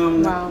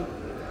mom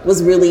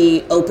was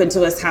really open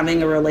to us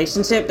having a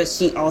relationship, but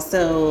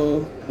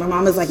my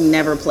mom has like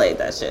never played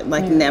that shit,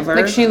 like never.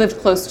 Like she lived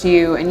close to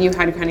you and you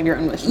had kind of your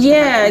own relationship.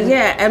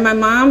 Yeah. And my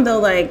mom though,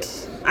 like,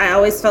 I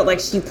always felt like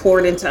she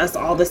poured into us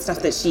all the stuff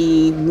that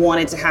she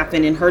wanted to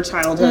happen in her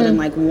childhood and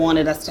like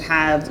wanted us to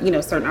have,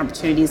 certain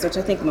opportunities, which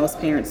I think most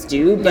parents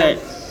do. But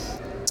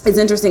it's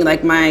interesting,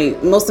 like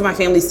most of my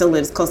family still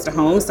lives close to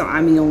home, so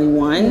I'm the only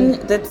one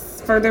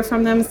that's further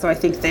from them. So I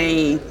think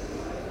they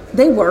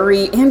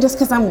worry, and just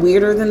because I'm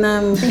weirder than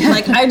them,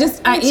 like I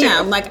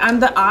am, like I'm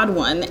the odd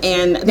one,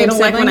 and they don't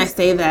like when I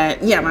say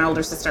that. Yeah, my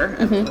older sister,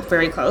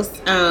 very close.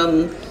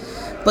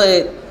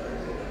 But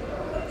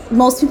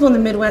most people in the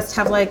Midwest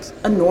have like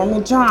a normal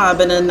job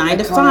and a 9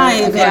 to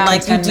 5, and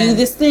like you do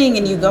this thing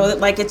and you go,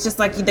 like it's just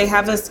like they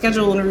have a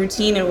schedule and a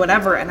routine and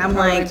whatever. And I'm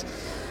like,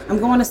 I'm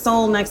going to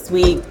Seoul next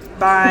week.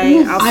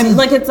 Bye. I'm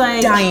like it's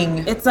like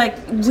dying. It's like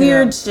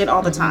weird shit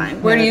all the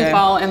time. Where do you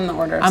fall in the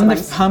order? I'm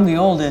the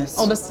oldest.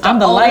 Oldest. I'm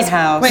the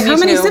lighthouse. Wait, how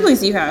many siblings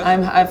do you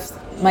have?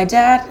 My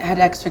dad had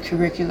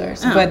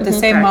extracurriculars, but the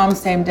same mom,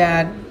 same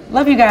dad.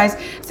 Love you guys.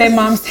 Same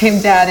mom,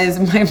 same dad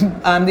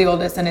I'm the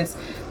oldest, and it's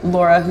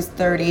Laura, who's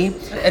 30,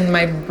 and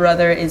my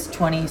brother is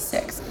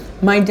 26.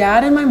 My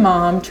dad and my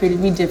mom treated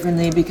me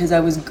differently because I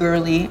was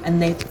girly,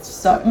 and they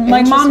saw,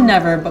 my mom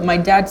never, but my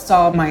dad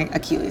saw my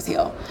Achilles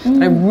heel.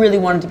 And I really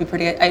wanted to be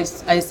pretty. I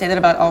say that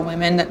about all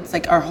women, that's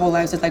like our whole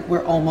lives is like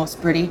we're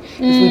almost pretty.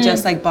 If we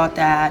just like bought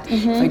that,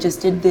 if I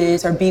just did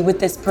this or be with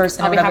this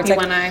person, I'll or be whatever. happy It's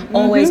like when I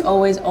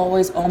always,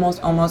 almost,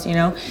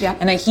 Yeah.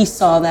 And he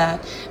saw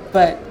that,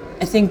 but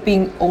I think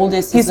being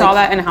oldest. He saw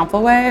that in a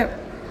helpful way,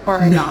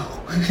 or no,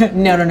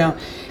 no.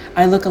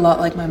 I look a lot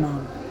like my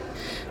mom.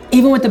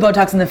 Even with the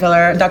Botox and the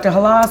filler, Dr.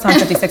 Halas on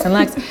 56 and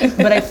Lex.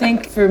 But I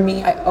think for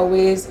me,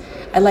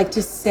 I like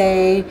to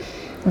say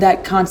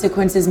that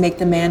consequences make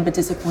the man, but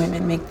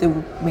disappointment make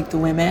the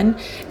women.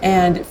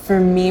 And for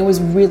me, it was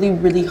really,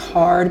 really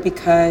hard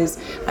because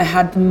I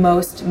had the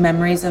most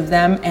memories of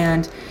them.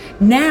 And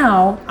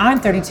now I'm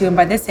 32, and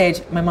by this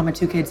age, my mom had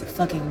 2 kids.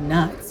 Fucking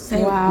nuts.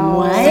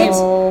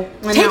 Wow.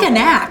 What? Take a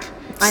nap.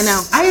 I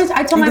know.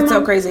 I told my mom. It's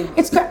so crazy.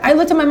 I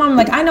looked at my mom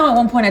like, I know at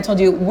one point I told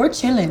you, we're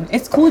chilling.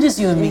 It's cool just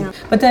you and me.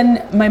 But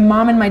then my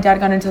mom and my dad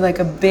got into like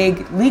a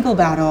big legal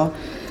battle.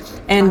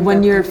 And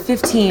when you're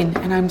 15,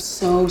 and I'm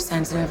so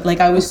sensitive, like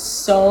I was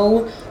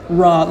so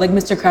raw, like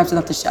Mr. Krabs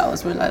without the shell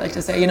is what I like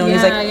to say, and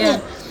he's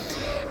like,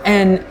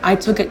 and I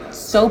took it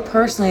so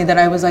personally that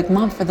I was like,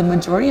 Mom, for the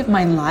majority of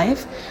my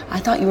life, I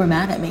thought you were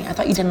mad at me. I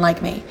thought you didn't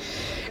like me.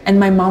 And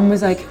my mom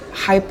was like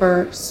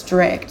hyper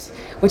strict.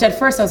 Which at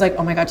first I was like,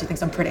 oh my God, she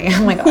thinks I'm pretty.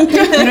 Oh my God. You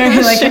know what I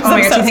mean? Like, oh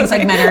my God, she thinks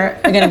like men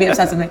are gonna be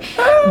obsessed with me.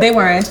 They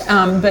weren't.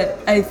 But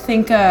I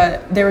think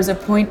there was a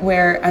point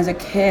where as a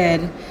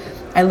kid,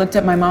 I looked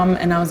at my mom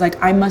and I was like,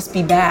 I must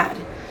be bad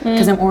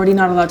because I'm already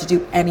not allowed to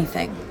do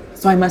anything.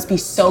 So I must be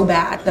so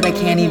bad that I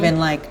can't even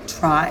like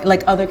try.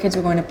 Like other kids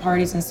were going to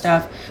parties and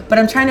stuff, but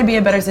I'm trying to be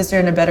a better sister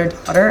and a better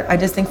daughter. I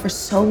just think for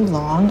so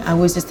long, I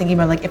was just thinking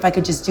about like, if I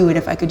could just do it,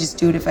 if I could just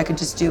do it, if I could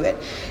just do it.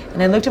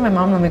 And I looked at my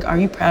mom and I'm like, are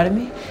you proud of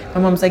me?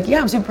 My mom's like, yeah,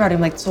 I'm super proud of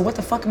you. I'm like, so what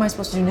the fuck am I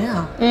supposed to do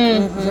now?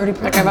 I was already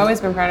proud. Like I've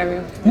always been proud of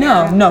you.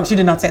 No, she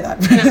did not say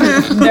that.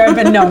 There have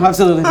been, no,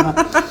 absolutely not.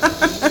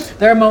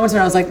 There are moments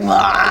when I was like,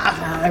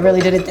 I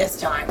really did it this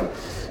time.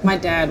 My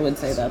dad would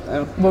say that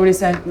though. What would he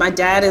say? My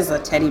dad is a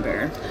teddy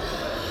bear.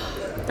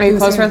 Are you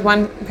closer with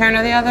one parent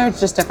or the other? It's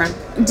just different.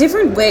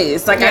 Different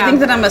ways. Like I think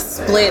that I'm a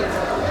split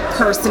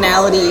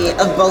personality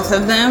of both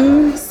of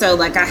them. So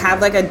like I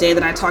have like a day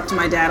that I talk to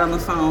my dad on the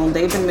phone.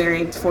 They've been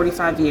married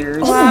 45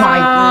 years. Oh my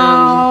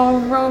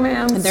God.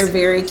 Romance. They're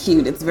very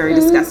cute. It's very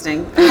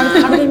disgusting.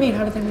 How did they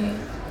meet?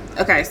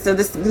 Okay, so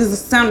this is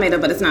sound made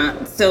up, but it's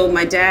not. So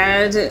my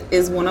dad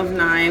is one of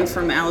 9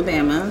 from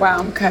Alabama.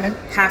 Wow. Okay.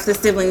 Half the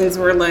siblings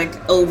were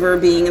like over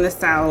being in the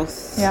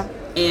South. Yeah.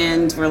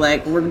 And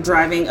we're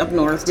driving up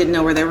north, didn't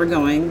know where they were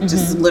going,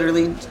 just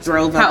literally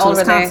drove up to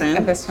Wisconsin. How old were they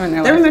at this time?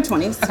 They were in their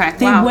 20s. Okay.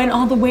 They went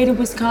all the way to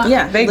Wisconsin?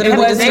 Yeah. They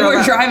literally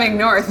were driving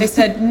north. They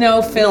said,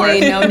 no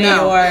Philly, no New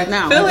York.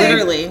 No, Philly.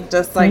 literally,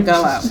 just like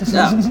go out.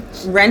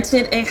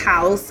 Rented a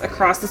house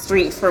across the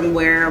street from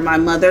where my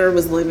mother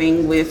was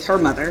living with her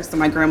mother, so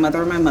my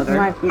grandmother and my mother.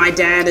 Right. My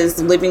dad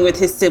is living with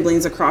his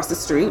siblings across the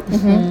street.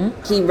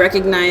 He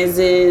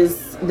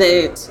recognizes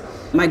that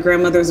my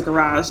grandmother's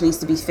garage needs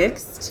to be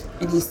fixed,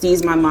 and he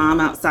sees my mom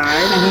outside,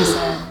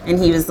 and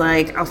he was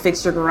like, I'll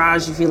fix your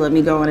garage if you let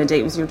me go on a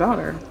date with your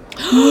daughter.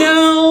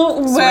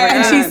 No way.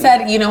 And she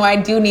said, I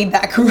do need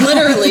that garage.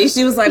 Literally,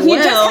 she was like, He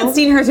just had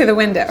seen her through the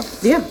window.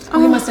 Yeah.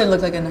 Oh, he must have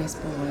looked like a nice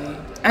boy.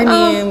 I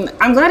mean,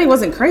 I'm glad he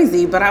wasn't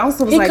crazy, but I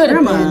also was He like, could've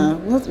Grandma,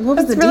 what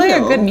was the really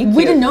deal? a good meet We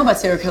cute. didn't know about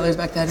serial killers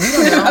back then.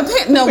 We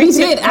don't know. No, we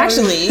did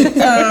actually.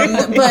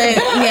 But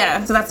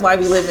yeah, so that's why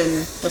we live in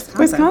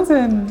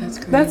Wisconsin.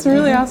 Wisconsin. That's a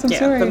really awesome Yeah,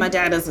 story. but my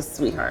dad is a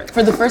sweetheart.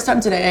 For the first time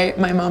today,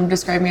 my mom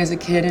described me as a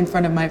kid in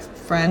front of my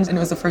friends, and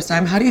it was the first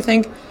time. How do you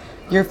think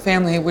your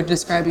family would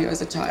describe you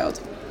as a child?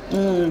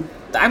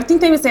 I think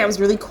they would say I was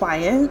really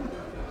quiet.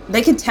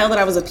 They could tell that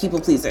I was a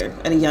people pleaser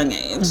at a young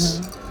age.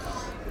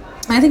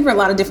 I think for a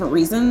lot of different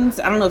reasons.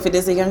 I don't know if it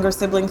is a younger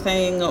sibling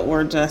thing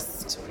or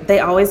just they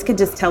always could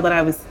just tell that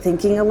I was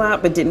thinking a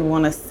lot but didn't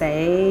want to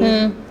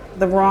say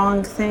the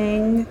wrong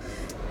thing.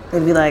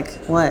 They'd be like,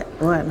 what?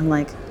 And I'm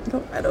like,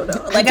 I don't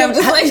know. Like I'm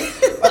just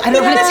like I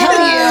don't know how to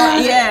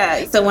tell you.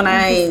 Yeah. So when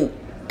I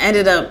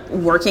ended up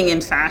working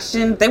in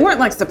fashion, they weren't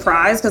like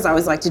surprised because I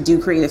always like to do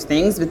creative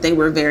things, but they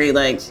were very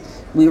like,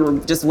 we were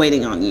just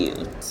waiting on you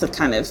to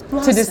kind of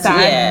to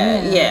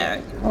decide. Yeah.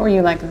 What were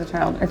you like as a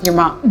child? Or if your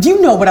mom? Do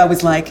you know what I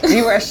was like?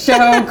 You were a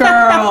show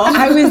girl.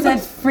 I was that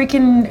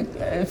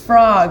freaking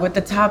frog with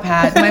the top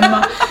hat.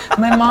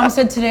 My mom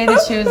said today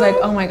that she was like,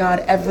 oh my God,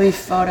 every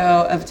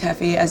photo of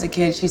Tefi as a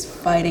kid, she's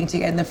fighting to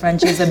get in the front.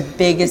 She has the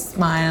biggest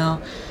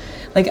smile.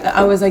 Like,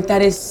 I was like,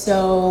 that is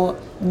so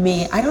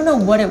me. I don't know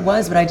what it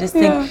was, but I just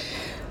think,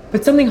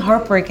 but something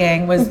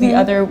heartbreaking was the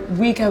other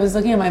week I was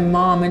looking at my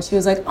mom and she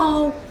was like,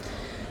 oh,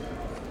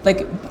 like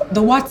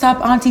the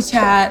WhatsApp auntie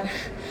chat,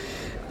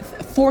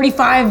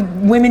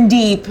 45 women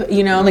deep,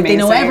 you know, like they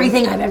know Amazing.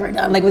 everything I've ever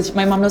done. Like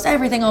my mom knows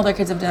everything all their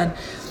kids have done.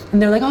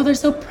 And they're like, oh, they're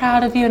so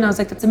proud of you. And I was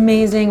like, that's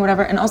amazing,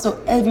 whatever. And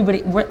also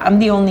everybody,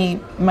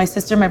 my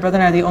sister, my brother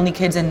and I are the only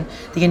kids in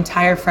the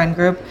entire friend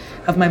group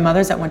of my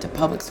mother's that went to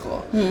public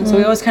school. So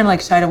we always kind of like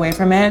shied away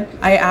from it.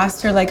 I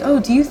asked her like, oh,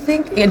 do you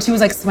think, and she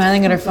was like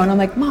smiling at her phone. I'm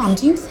like, Mom,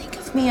 do you think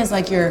of me as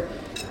like your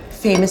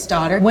famous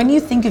daughter? When you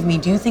think of me,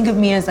 do you think of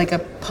me as like a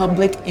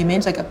public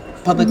image, like a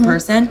public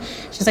person?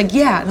 She's like,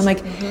 yeah. And I'm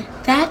like,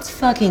 that's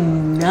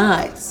fucking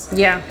nuts.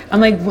 Yeah. I'm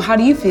like, well, how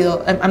do you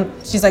feel?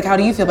 She's like, how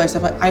do you feel about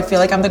yourself? Like, I feel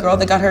like I'm the girl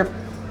that got her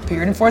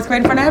period in 4th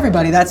grade in front of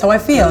everybody. That's how I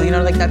feel. You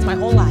know, like that's my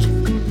whole life.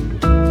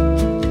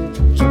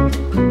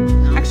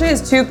 Actually,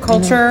 as two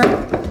culture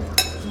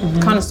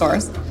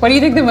connoisseurs, what do you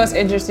think the most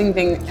interesting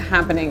thing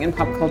happening in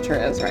pop culture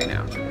is right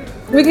now?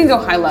 We can go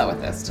high-low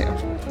with this too.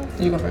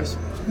 You go first.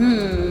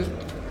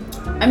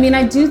 I mean,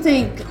 I do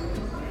think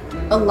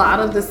a lot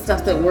of the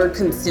stuff that we're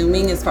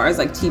consuming as far as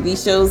like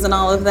TV shows and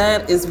all of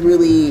that is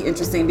really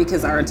interesting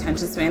because our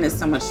attention span is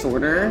so much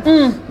shorter.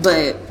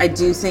 But I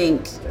do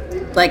think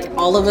like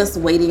all of us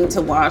waiting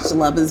to watch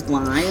Love is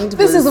Blind.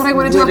 This is what I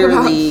want to talk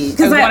about.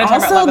 Because I I wanna talk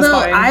about also Love is though,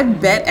 Blind. I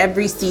bet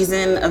every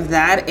season of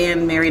that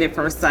and Married at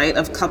First Sight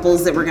of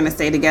couples that were going to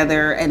stay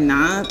together and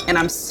not. And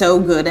I'm so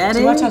good at it. Did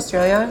you watch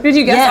Australia? Did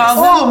you guess Yes.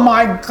 all of them? Oh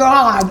my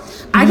God.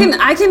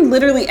 I can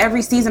literally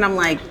every season I'm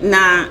like,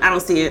 nah, I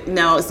don't see it.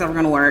 No, it's never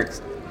gonna work.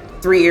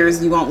 3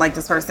 years, you won't like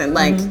this person.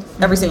 Like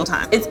every single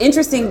time. It's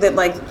interesting that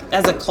like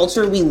as a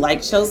culture we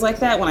like shows like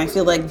that when I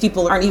feel like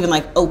people aren't even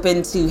like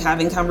open to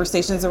having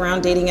conversations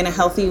around dating in a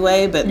healthy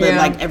way, but then,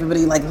 like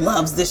everybody like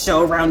loves this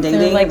show around dating.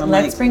 They're like, and I'm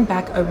let's bring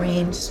back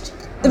arranged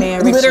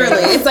marriage.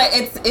 literally, it's like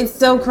it's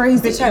so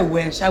crazy. Bitch, I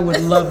wish. I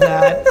would love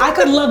that. I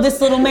could love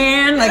this little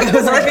man. Like I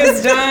was like,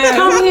 It's done.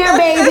 come here,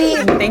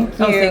 baby. Thank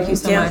you. Oh, thank you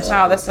so much.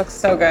 Wow, this looks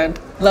so good.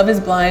 Love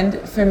is Blind,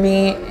 for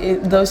me,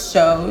 those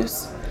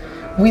shows,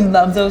 we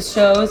love those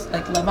shows,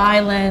 like Love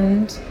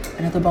Island,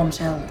 Another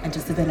Bombshell, and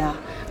Just a Villa.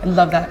 I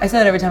love that. I say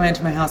that every time I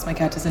enter my house. My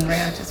cat doesn't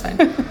react, it's fine.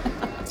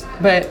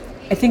 But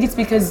I think it's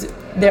because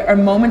there are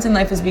moments in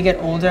life as we get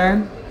older,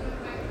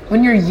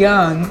 when you're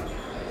young,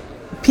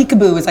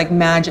 peekaboo is like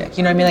magic,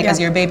 you know what I mean? Like as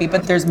you're a baby,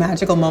 but there's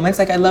magical moments.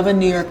 Like I love a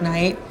New York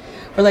night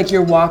where like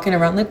you're walking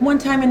around. Like one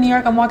time in New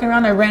York, I'm walking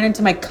around, I ran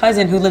into my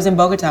cousin who lives in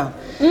Bogota.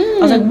 I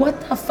was like, what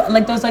the fuck?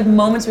 Like those like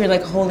moments where you're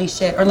like, holy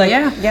shit. Or like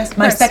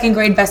my second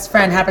grade best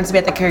friend happens to be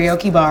at the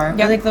karaoke bar.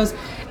 Yeah. Like those,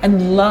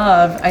 and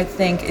love, I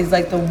think, is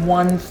like the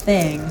one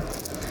thing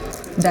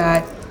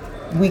that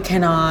we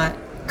cannot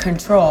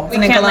control. We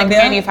can't like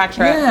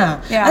manufacture it.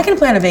 Yeah. I can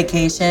plan a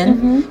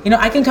vacation. You know,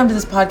 I can come to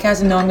this podcast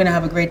and know I'm gonna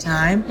have a great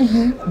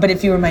time. But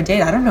if you were my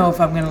date, I don't know if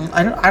I'm gonna.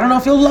 I don't know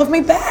if you'll love me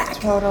back.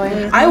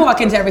 Totally. I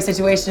walk into every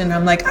situation and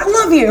I'm like, I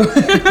love you.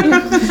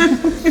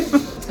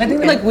 I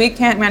think like we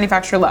can't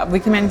manufacture love. We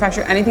can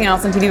manufacture anything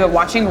else on TV, but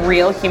watching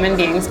real human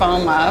beings fall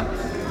in love.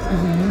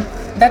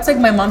 That's like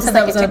my mom said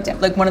that like was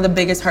addictive. like one of the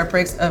biggest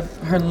heartbreaks of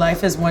her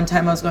life is one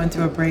time I was going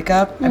through a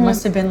breakup. I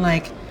must have been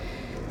like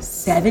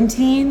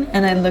 17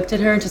 and I looked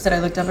at her and she said, I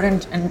looked up at her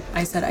and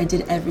I said, I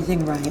did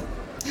everything right.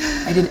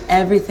 I did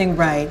everything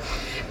right.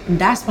 And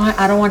that's why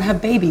I don't want to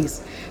have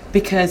babies,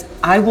 because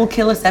I will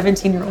kill a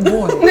 17-year-old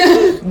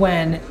boy.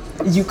 When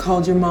you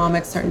called your mom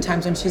at certain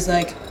times when she's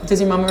like, does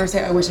your mom ever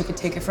say, I wish I could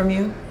take it from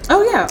you?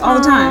 Oh yeah, all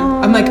the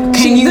time. I'm like,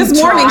 can you This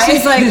morning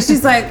try?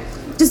 she's like,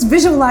 just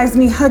visualize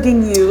me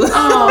hugging you.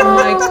 Oh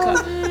my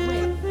God.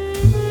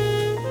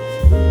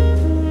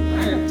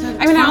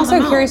 I mean, I'm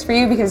also curious for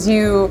you because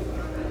you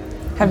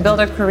have built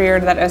a career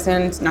that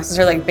isn't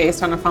necessarily like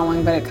based on a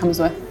following, but it comes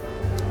with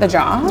the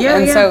job. Yeah,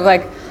 and yeah. so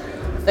like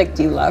Like,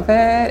 do you love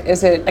it?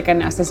 Is it like a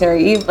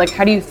necessary evil? Like,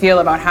 how do you feel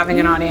about having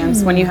an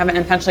audience when you haven't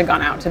intentionally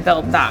gone out to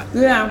build that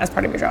as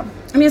part of your job?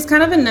 I mean, it's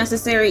kind of a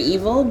necessary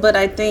evil, but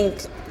I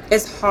think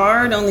it's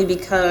hard only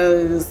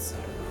because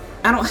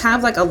I don't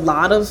have like a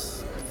lot of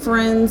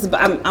friends,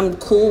 but I'm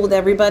cool with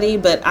everybody,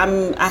 but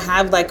I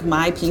have like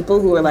my people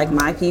who are like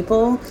my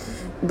people,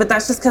 but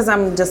that's just because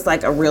I'm just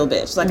like a real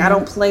bitch. Like I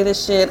don't play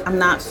this shit. I'm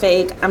not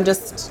fake. I'm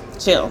just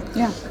chill.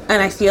 Yeah. And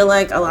I feel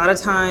like a lot of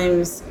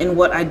times in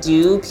what I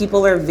do,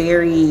 people are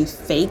very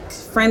fake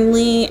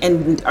friendly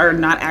and are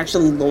not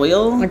actually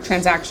loyal. Like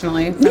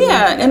transactionally.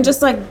 Yeah, and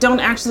just like don't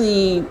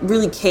actually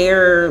really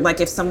care like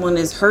if someone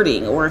is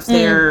hurting or if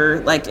they're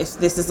like if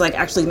this is like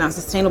actually not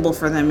sustainable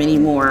for them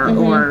anymore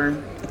or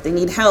if they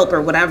need help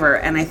or whatever.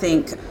 And I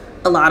think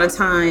a lot of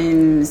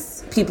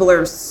times people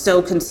are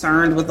so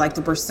concerned with like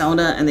the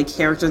persona and the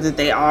character that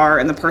they are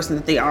and the person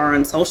that they are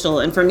on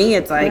social. And for me,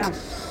 it's like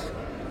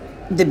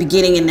the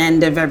beginning and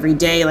end of every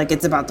day. Like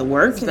it's about the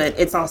work, but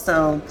it's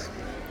also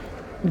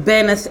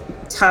been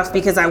tough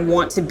because I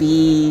want to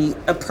be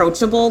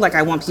approachable. Like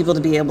I want people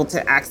to be able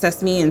to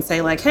access me and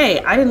say like, hey,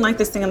 I didn't like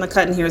this thing on the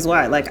cut and here's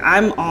why. Like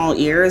I'm all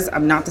ears.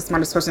 I'm not the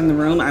smartest person in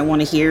the room. I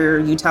want to hear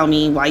you tell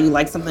me why you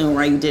like something or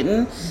why you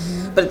didn't.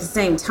 But at the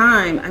same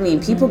time, I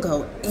mean, people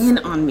go in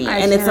on me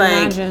and it's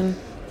like,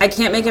 I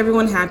can't make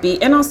everyone happy.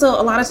 And also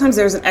a lot of times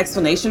there's an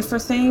explanation for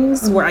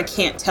things where I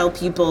can't tell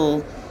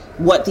people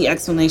what the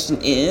explanation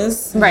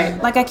is.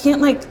 Right. Like I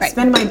can't like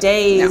spend my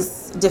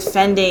days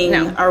defending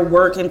our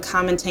work and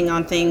commenting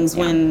on things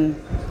when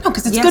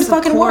because it's good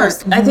fucking work.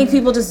 I think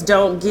people just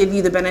don't give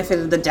you the benefit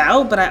of the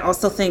doubt, but I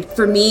also think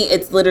for me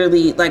it's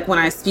literally like when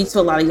I speak to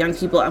a lot of young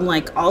people, I'm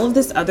like all of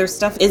this other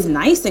stuff is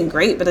nice and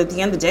great, but at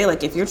the end of the day,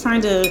 like if you're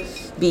trying to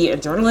be a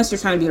journalist, you're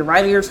trying to be a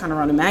writer, you're trying to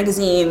run a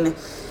magazine,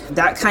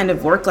 that kind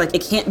of work, like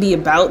it can't be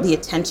about the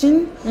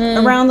attention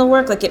around the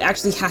work. Like it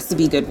actually has to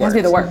be good work. It has to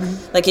be the work.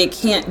 Like it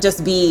can't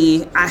just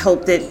be, I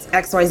hope that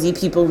XYZ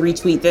people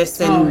retweet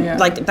this and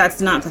like that's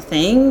not the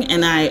thing.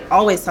 And I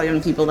always tell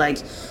young people like,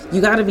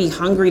 you gotta be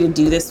hungry to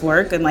do this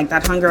work and like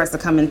that hunger has to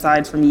come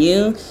inside from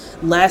you.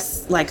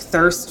 Less like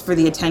thirst for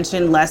the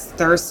attention, less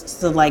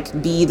thirst to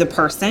like be the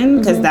person,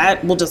 because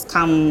that will just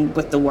come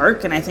with the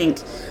work. And I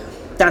think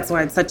that's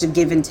why it's such a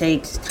give and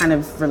take kind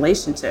of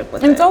relationship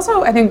with it. And it's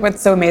also, I think,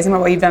 what's so amazing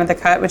about what you've done at The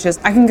Cut, which is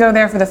I can go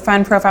there for the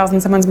fun profiles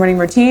in someone's morning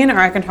routine, or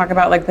I can talk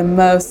about like the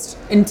most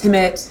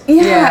intimate.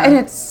 Yeah, and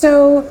it's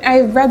so,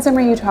 I read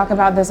somewhere you talk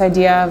about this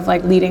idea of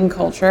like leading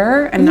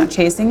culture and not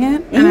chasing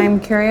it. And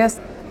I'm curious,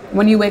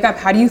 when you wake up,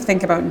 how do you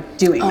think about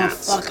doing that? Oh,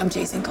 fuck, I'm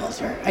chasing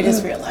culture. I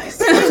just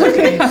realized. It's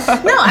okay.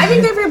 No, I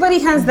think everybody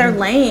has their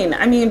lane.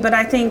 I mean, but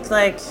I think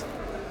like,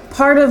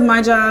 part of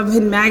my job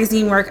in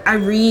magazine work, I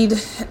read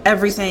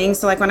everything.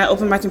 So like when I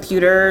open my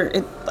computer,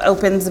 it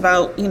opens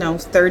about,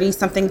 30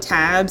 something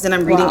tabs and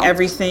I'm reading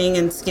everything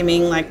and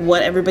skimming like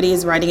what everybody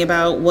is writing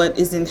about, what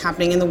isn't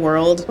happening in the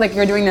world. Like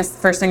you're doing this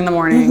first thing in the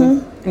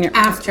morning. And you're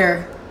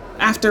after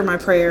my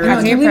prayer.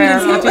 After your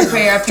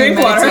prayer, after drink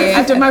water.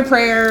 After my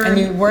prayer. And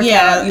you work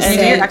out, you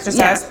do your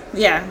exercise.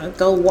 Yeah,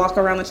 go walk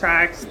around the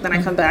track, then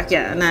I come back,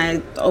 and I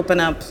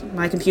open up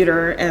my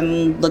computer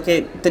and look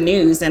at the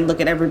news and look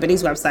at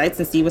everybody's websites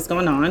and see what's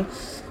going on.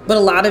 But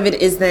a lot of it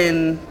is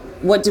then,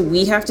 what do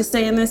we have to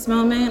say in this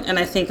moment? And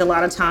I think a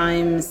lot of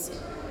times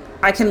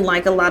I can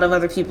like a lot of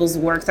other people's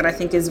work that I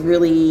think is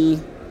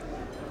really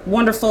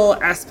wonderful,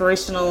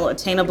 aspirational,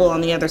 attainable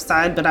on the other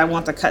side, but I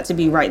want The Cut to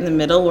be right in the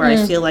middle where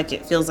I feel like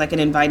it feels like an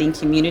inviting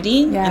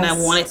community. And I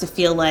want it to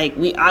feel like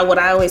what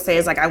I always say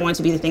is like, I want it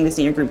to be the thing that's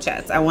in your group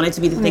chats. I want it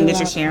to be the thing that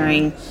you're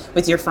sharing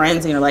with your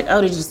friends and you're like, oh,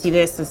 did you see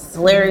this? This is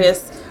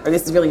hilarious, or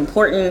this is really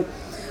important.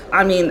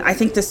 I mean, I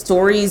think the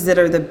stories that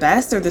are the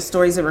best are the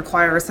stories that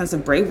require a sense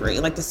of bravery,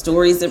 like the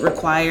stories that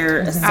require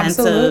a sense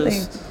of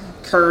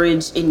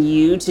courage in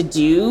you to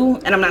do.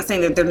 And I'm not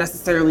saying that they're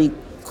necessarily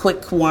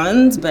quick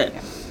ones, but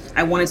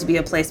I want it to be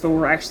a place where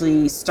we're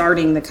actually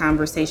starting the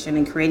conversation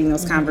and creating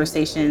those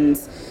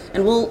conversations.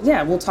 And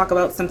we'll talk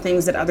about some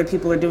things that other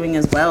people are doing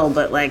as well,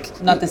 but like...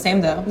 Not the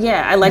same though.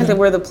 Yeah, I like that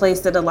we're the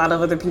place that a lot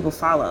of other people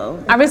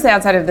follow. Obviously,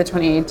 outside of the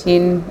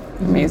 2018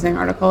 amazing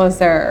article, is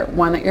there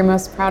one that you're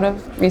most proud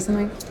of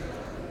recently?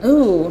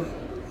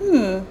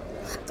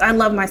 I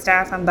love my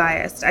staff. I'm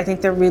biased. I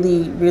think they're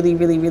really, really,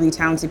 really, really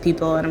talented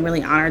people, and I'm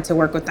really honored to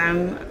work with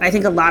them. I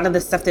think a lot of the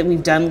stuff that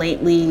we've done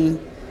lately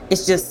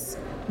is just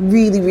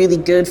really, really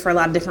good for a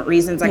lot of different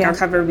reasons. Like our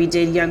cover, we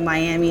did Young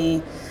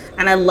Miami,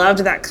 and I loved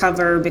that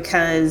cover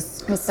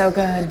because it was so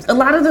good. A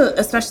lot of the,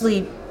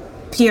 especially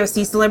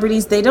POC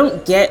celebrities, they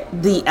don't get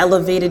the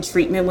elevated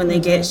treatment when they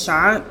get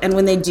shot, and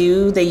when they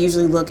do, they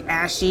usually look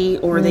ashy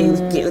or they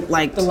get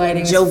like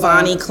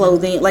Giovanni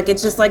clothing. Like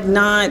it's just like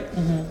not.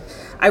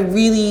 I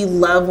really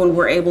love when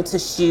we're able to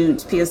shoot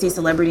POC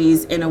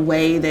celebrities in a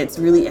way that's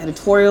really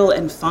editorial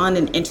and fun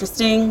and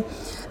interesting.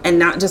 and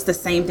not just the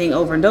same thing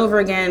over and over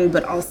again,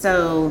 but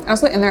also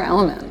in their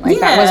element. Like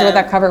that was what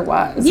that cover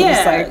was.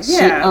 Yeah, It was like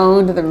she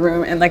owned the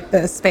room and like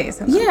the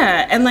space.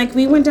 Yeah, and like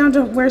we went down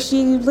to where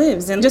she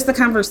lives, and just the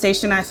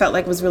conversation I felt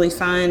like was really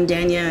fun.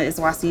 Danya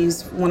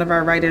Iswasi's one of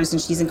our writers,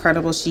 and she's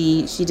incredible.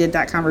 She did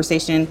that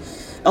conversation.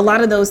 A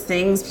lot of those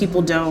things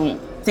people don't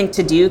think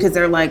to do because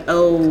they're like,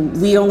 oh,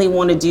 we only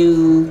want to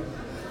do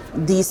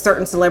these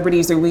certain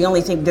celebrities, or we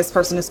only think this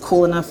person is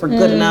cool enough or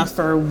good enough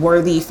or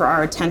worthy for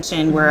our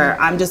attention, where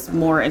I'm just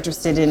more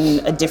interested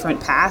in a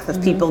different path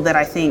of people that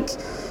I think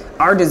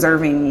are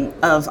deserving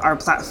of our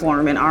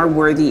platform and are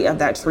worthy of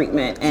that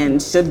treatment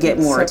and should get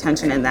more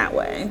attention in that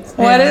way.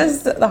 What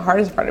is the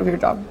hardest part of your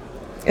job?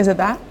 Is it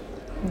that?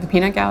 The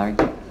peanut gallery?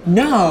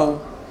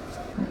 No.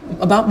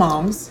 About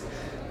moms.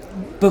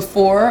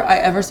 Before I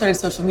ever started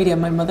social media,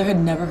 my mother had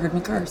never heard me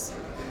curse.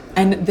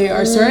 And there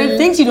are certain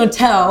things you don't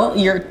tell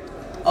your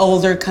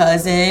older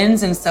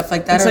cousins and stuff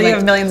like that. And so you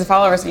have millions of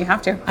followers, so you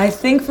have to. I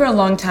think for a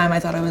long time I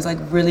thought I was like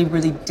really,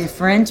 really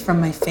different from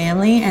my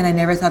family, and I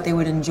never thought they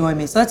would enjoy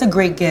me. So that's a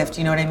great gift,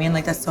 you know what I mean?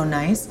 Like that's so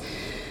nice.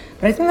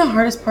 But I think the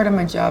hardest part of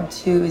my job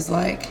too is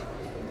like,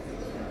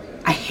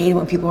 I hate it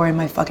when people are in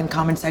my fucking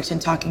comment section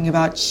talking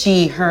about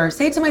she, her.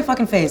 Say it to my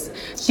fucking face.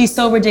 She's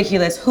so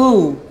ridiculous.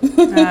 Who?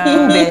 Who,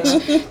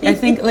 bitch? I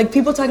think like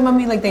people talking about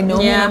me like they know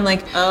me, and I'm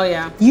like, oh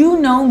yeah, you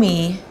know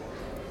me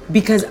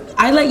because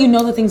I let you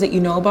know the things that you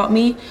know about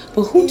me,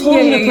 but who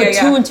told you to put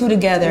two and two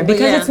together?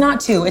 Because it's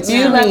not two, it's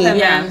you three. let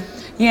them in.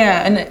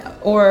 Yeah, and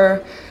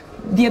or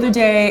the other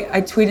day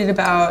I tweeted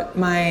about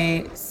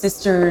my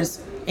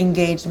sister's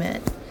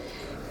engagement,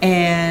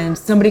 and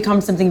somebody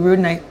commented something rude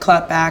and I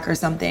clapped back or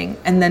something,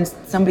 and then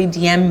somebody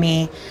DM'd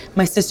me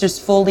my sister's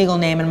full legal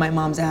name and my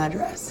mom's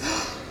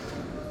address.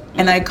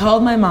 And I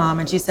called my mom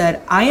and she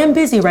said, I am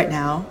busy right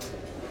now.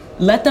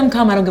 Let them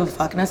come, I don't give a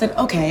fuck. And I said,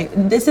 okay,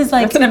 this is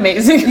like... That's an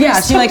amazing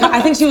Yeah, she like,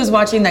 I think she was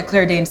watching that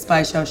Claire Danes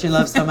spy show she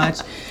loves so much.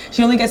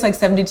 She only gets like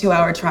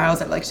 72-hour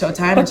trials at like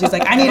Showtime, and she's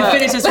like, I need to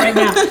finish this right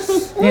now.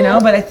 You know,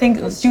 but I think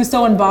she was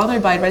so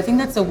unbothered by it. But I think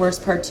that's the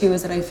worst part too,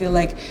 is that I feel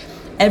like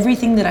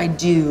everything that I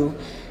do,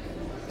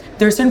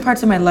 there are certain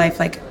parts of my life,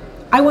 like,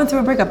 I went through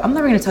a breakup. I'm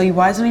never gonna tell you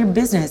why, it's none of your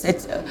business.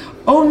 It's,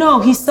 oh no,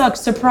 he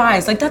sucks,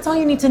 surprise. Like, that's all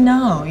you need to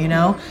know, you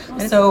know?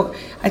 And so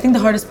I think the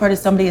hardest part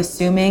is somebody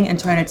assuming and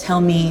trying to tell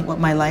me what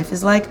my life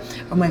is like,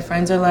 what my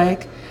friends are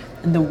like.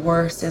 And the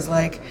worst is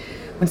like,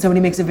 when somebody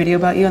makes a video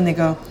about you and they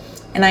go,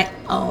 and I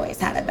always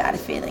had a bad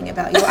feeling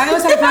about you. I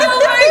always had a bad,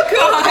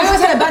 I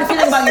always had a bad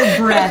feeling about your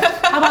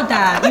breath. How about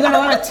that? You got a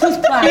lot of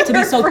tooth plaque to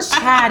be so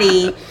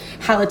chatty.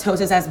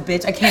 Halitosis ass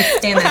bitch. I can't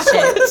stand that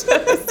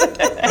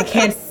shit. I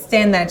can't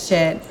stand that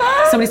shit.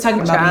 Somebody's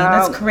talking about me.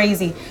 That's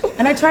crazy.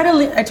 And I try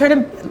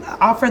to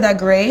offer that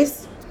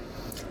grace.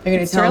 They're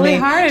gonna tell really me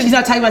hard. she's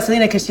not talking about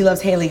Selena because she loves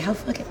Haley. How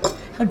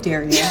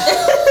dare you?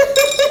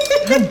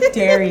 How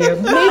dare you?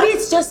 Maybe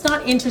it's just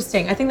not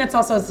interesting. I think that's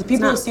also,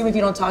 people assume if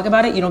you don't talk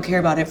about it, you don't care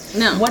about it.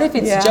 No. What if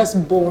it's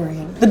just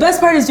boring? The best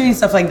part is doing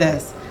stuff like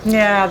this.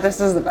 Yeah, this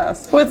is the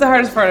best. What's the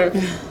hardest part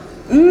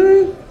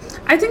of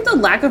I think the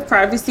lack of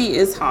privacy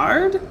is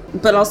hard,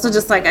 but also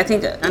just like, I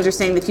think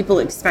understanding that people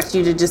expect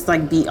you to just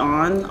like be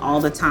on all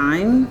the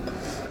time.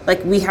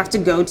 Like we have to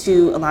go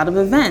to a lot of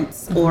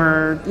events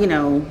or, you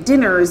know,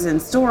 dinners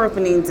and store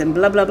openings and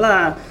blah, blah,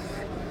 blah.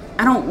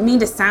 I don't mean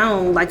to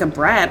sound like a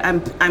brat.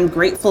 I'm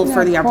grateful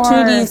for the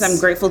opportunities. I'm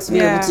grateful to be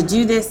able to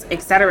do this,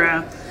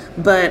 etc.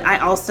 But I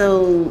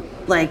also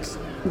like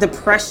the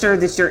pressure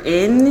that you're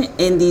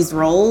in these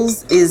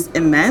roles is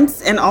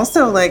immense. And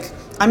also like,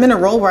 I'm in a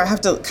role where I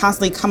have to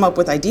constantly come up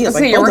with ideas.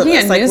 Like you're working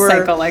a news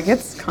cycle, like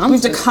it's constant.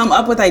 We have to come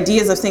up with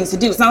ideas of things to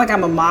do. It's not like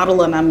I'm a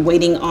model and I'm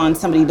waiting on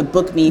somebody to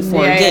book me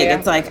for a gig.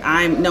 It's like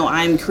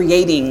I'm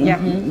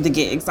creating the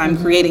gigs. I'm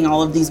creating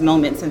all of these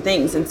moments and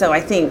things. And so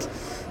I think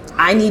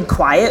I need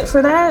quiet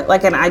for that.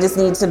 Like, and I just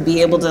need to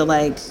be able to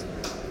like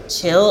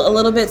chill a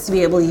little bit to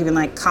be able to even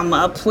like come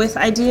up with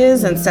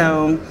ideas. And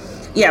so,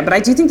 yeah, but I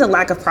do think the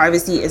lack of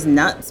privacy is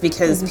nuts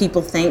because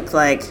people think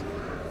like,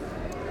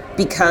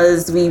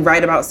 because we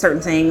write about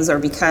certain things or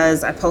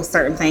because I post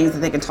certain things that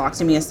they can talk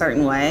to me a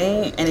certain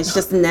way. And it's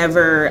just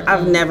never,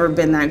 I've never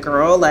been that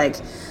girl. Like,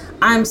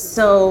 I'm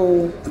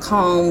so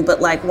calm, but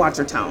like, watch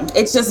your tone.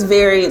 It's just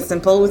very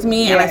simple with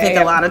me. And I think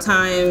a lot of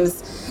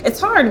times it's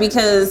hard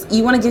because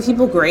you want to give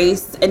people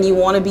grace and you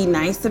want to be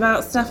nice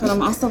about stuff. And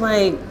I'm also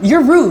like,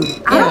 you're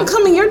rude. I don't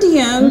come in your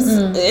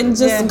DMs and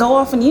just go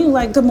off on you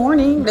like, good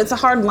morning. It's a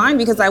hard line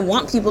because I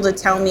want people to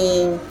tell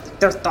me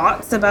their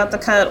thoughts about the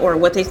cut or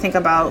what they think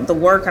about the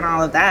work and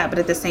all of that. But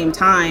at the same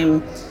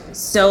time,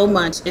 so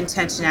much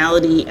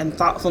intentionality and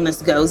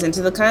thoughtfulness goes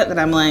into the cut that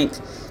I'm like,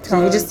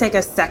 can we just take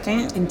a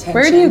second?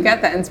 Where do you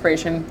get the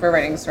inspiration for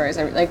writing stories?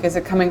 Like, is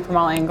it coming from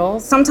all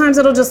angles? Sometimes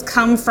it'll just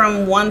come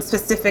from one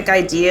specific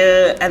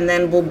idea and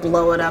then we'll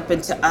blow it up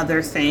into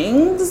other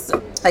things.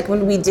 Like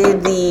when we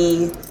did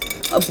the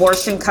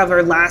abortion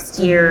cover last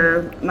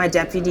year, my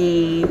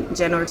deputy,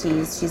 Jen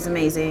Ortiz, she's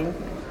amazing.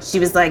 she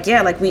was like,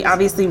 yeah, like we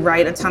obviously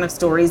write a ton of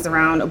stories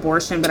around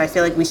abortion, but I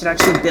feel like we should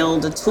actually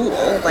build a tool.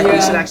 Like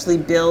we should actually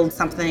build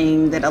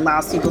something that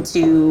allows people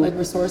to Like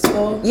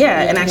resourceful.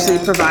 and actually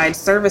provide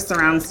service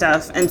around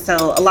stuff. And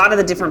so a lot of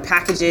the different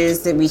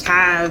packages that we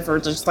have, or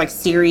just like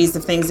series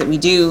of things that we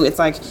do, it's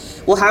like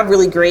we'll have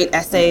really great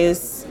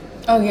essays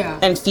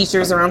and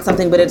features around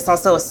something, but it's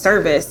also a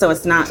service. So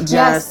it's not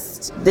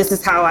just this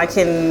is how I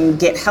can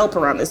get help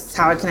around this. This is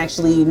how I can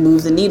actually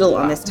move the needle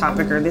on this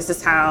topic, or this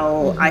is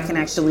how I can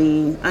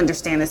actually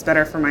understand this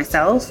better for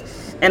myself.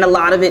 And a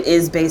lot of it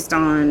is based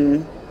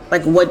on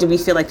like, what do we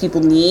feel like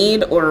people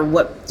need, or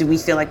what do we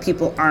feel like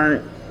people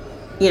aren't,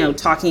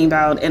 talking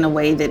about in a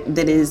way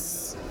that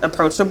is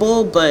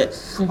approachable. But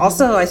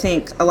also I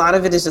think a lot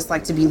of it is just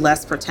like to be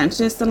less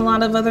pretentious than a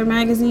lot of other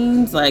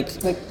magazines. Like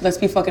let's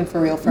be fucking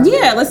for real for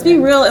let's be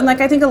real. And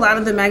like I think a lot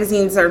of the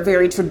magazines are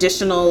very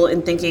traditional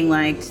in thinking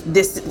like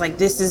this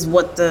is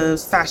what the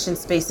fashion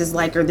space is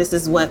like, or this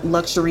is what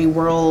luxury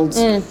world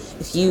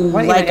if you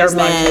like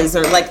Hermes,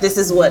 or like this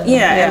is what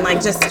and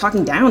like just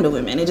talking down to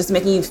women and just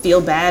making you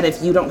feel bad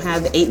if you don't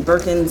have 8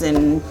 Birkins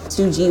and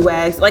 2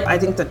 G-Wags. Like I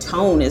think the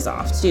tone is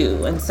off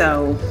too. And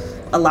so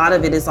a lot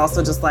of it is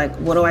also just like,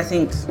 what do I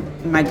think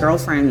my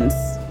girlfriends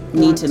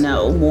need to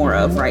know more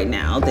of right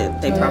now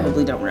that they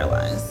probably don't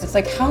realize? It's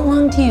like, how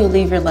long do you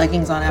leave your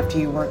leggings on after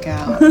you work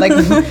out? Like,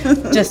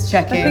 just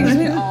checking.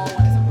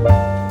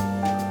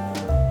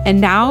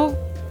 And now,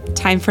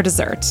 time for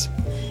dessert.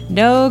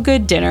 No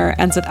good dinner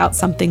ends without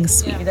something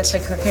sweet. That's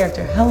like her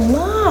character.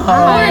 Hello.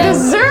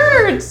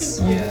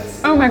 Dessert!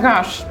 Yes. Oh my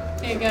gosh.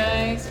 Hey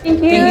guys.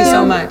 Thank you. Thank you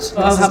so much.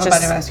 I'll have a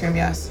just- bite of ice cream,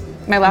 yes.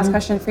 My last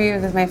question for you,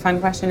 my fun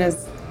question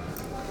is,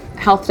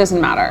 health doesn't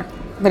matter,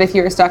 but if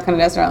you were stuck on a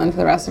desert island for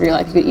the rest of your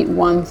life, you could eat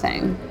one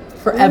thing.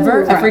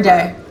 Forever? Every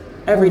day.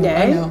 Every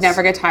day?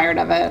 Never get tired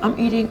of it. I'm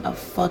eating a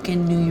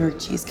fucking New York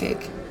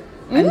cheesecake.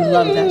 I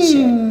love that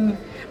shit.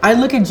 I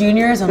look at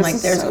Juniors, I'm like,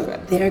 is so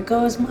good. there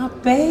goes my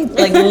babe.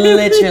 Like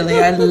literally,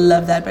 I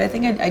love that. But I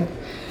think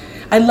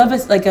I love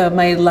it like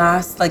my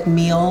last like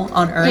meal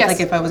on earth. Yes. Like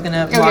if I was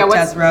gonna yeah, walk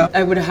death row,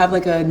 I would have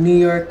like a New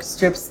York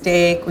strip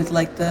steak with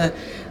like the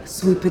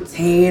sweet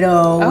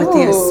potato with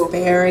the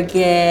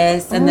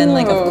asparagus, and then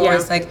like of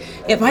course like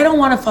if I don't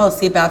want to fall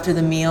asleep after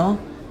the meal,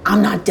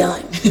 I'm not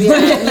done.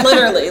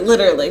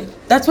 literally.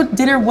 That's what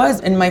dinner was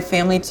in my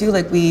family too.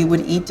 Like we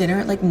would eat dinner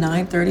at like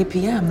 9:30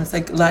 p.m. It's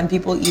like Latin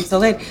people eat so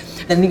late,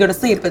 then you go to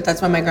sleep. But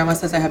that's why my grandma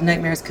says I have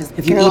nightmares, because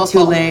if you eat too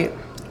late,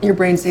 your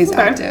brain stays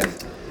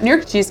active. New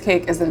York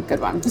cheesecake is a good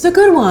one. It's a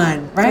good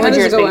one, right? What'd That is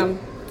yours a be? good one.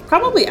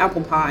 Probably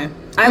apple pie.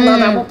 I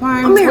love apple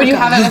pie. Would you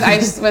have it with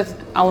ice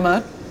with a la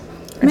mode?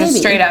 Or just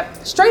straight up?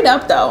 Straight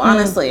up though,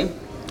 honestly.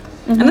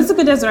 And it's a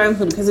good desert island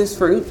food because there's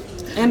fruit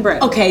and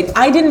bread. Okay,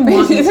 I didn't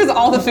want. This is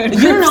all the food.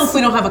 You don't know if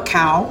we don't have a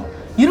cow.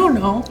 You don't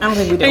know. I don't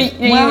think we do.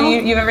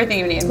 You have everything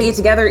you need. Eat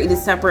together, eat it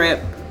separate.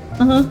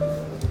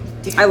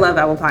 I love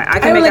apple pie. I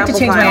can I would make like to apple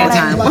change pie my all the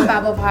time. time. I love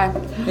apple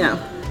pie.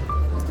 Yeah.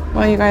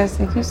 Well, you guys,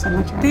 thank you so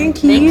much. Robin.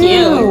 Thank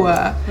you.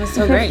 That's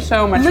so great.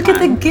 So much Look fun. at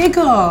the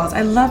giggles.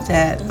 I loved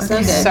it. So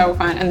good. So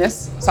fun. And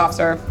this soft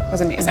serve was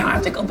amazing. Now I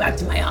have to go back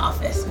to my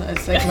office.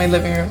 It's like my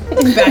living room.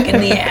 Back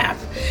in the app.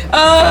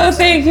 Oh,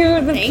 thank you.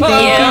 Thank you.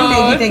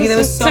 Thank you. That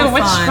was so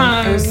much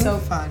fun. It was so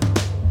fun.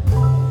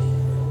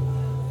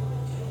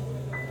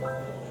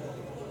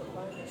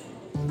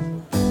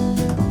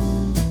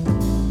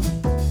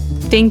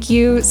 Thank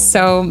you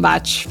so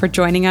much for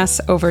joining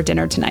us over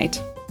dinner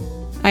tonight.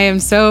 I am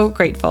so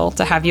grateful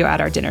to have you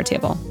at our dinner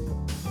table.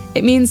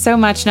 It means so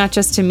much, not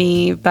just to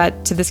me,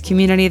 but to this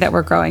community that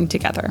we're growing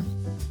together.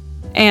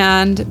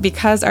 And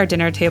because our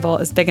dinner table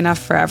is big enough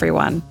for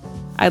everyone,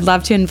 I'd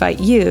love to invite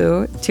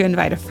you to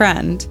invite a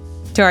friend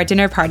to our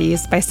dinner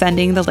parties by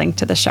sending the link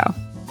to the show.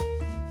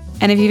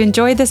 And if you've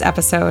enjoyed this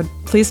episode,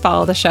 please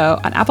follow the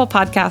show on Apple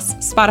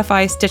Podcasts,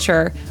 Spotify,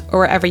 Stitcher, or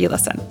wherever you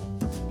listen.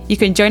 You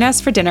can join us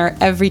for dinner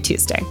every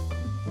Tuesday.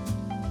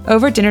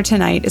 Over Dinner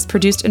Tonight is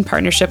produced in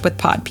partnership with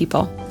Pod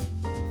People.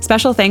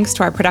 Special thanks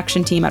to our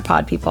production team at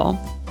Pod People: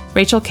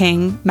 Rachel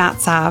King,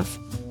 Matt Sav,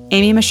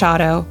 Amy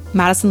Machado,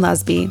 Madison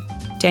Lesby,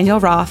 Daniel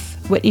Roth,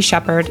 Whitney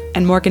Shepard,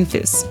 and Morgan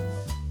Foose.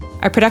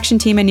 Our production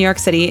team in New York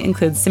City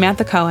includes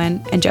Samantha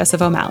Cohen and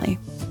Joseph O'Malley.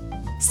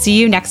 See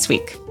you next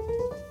week.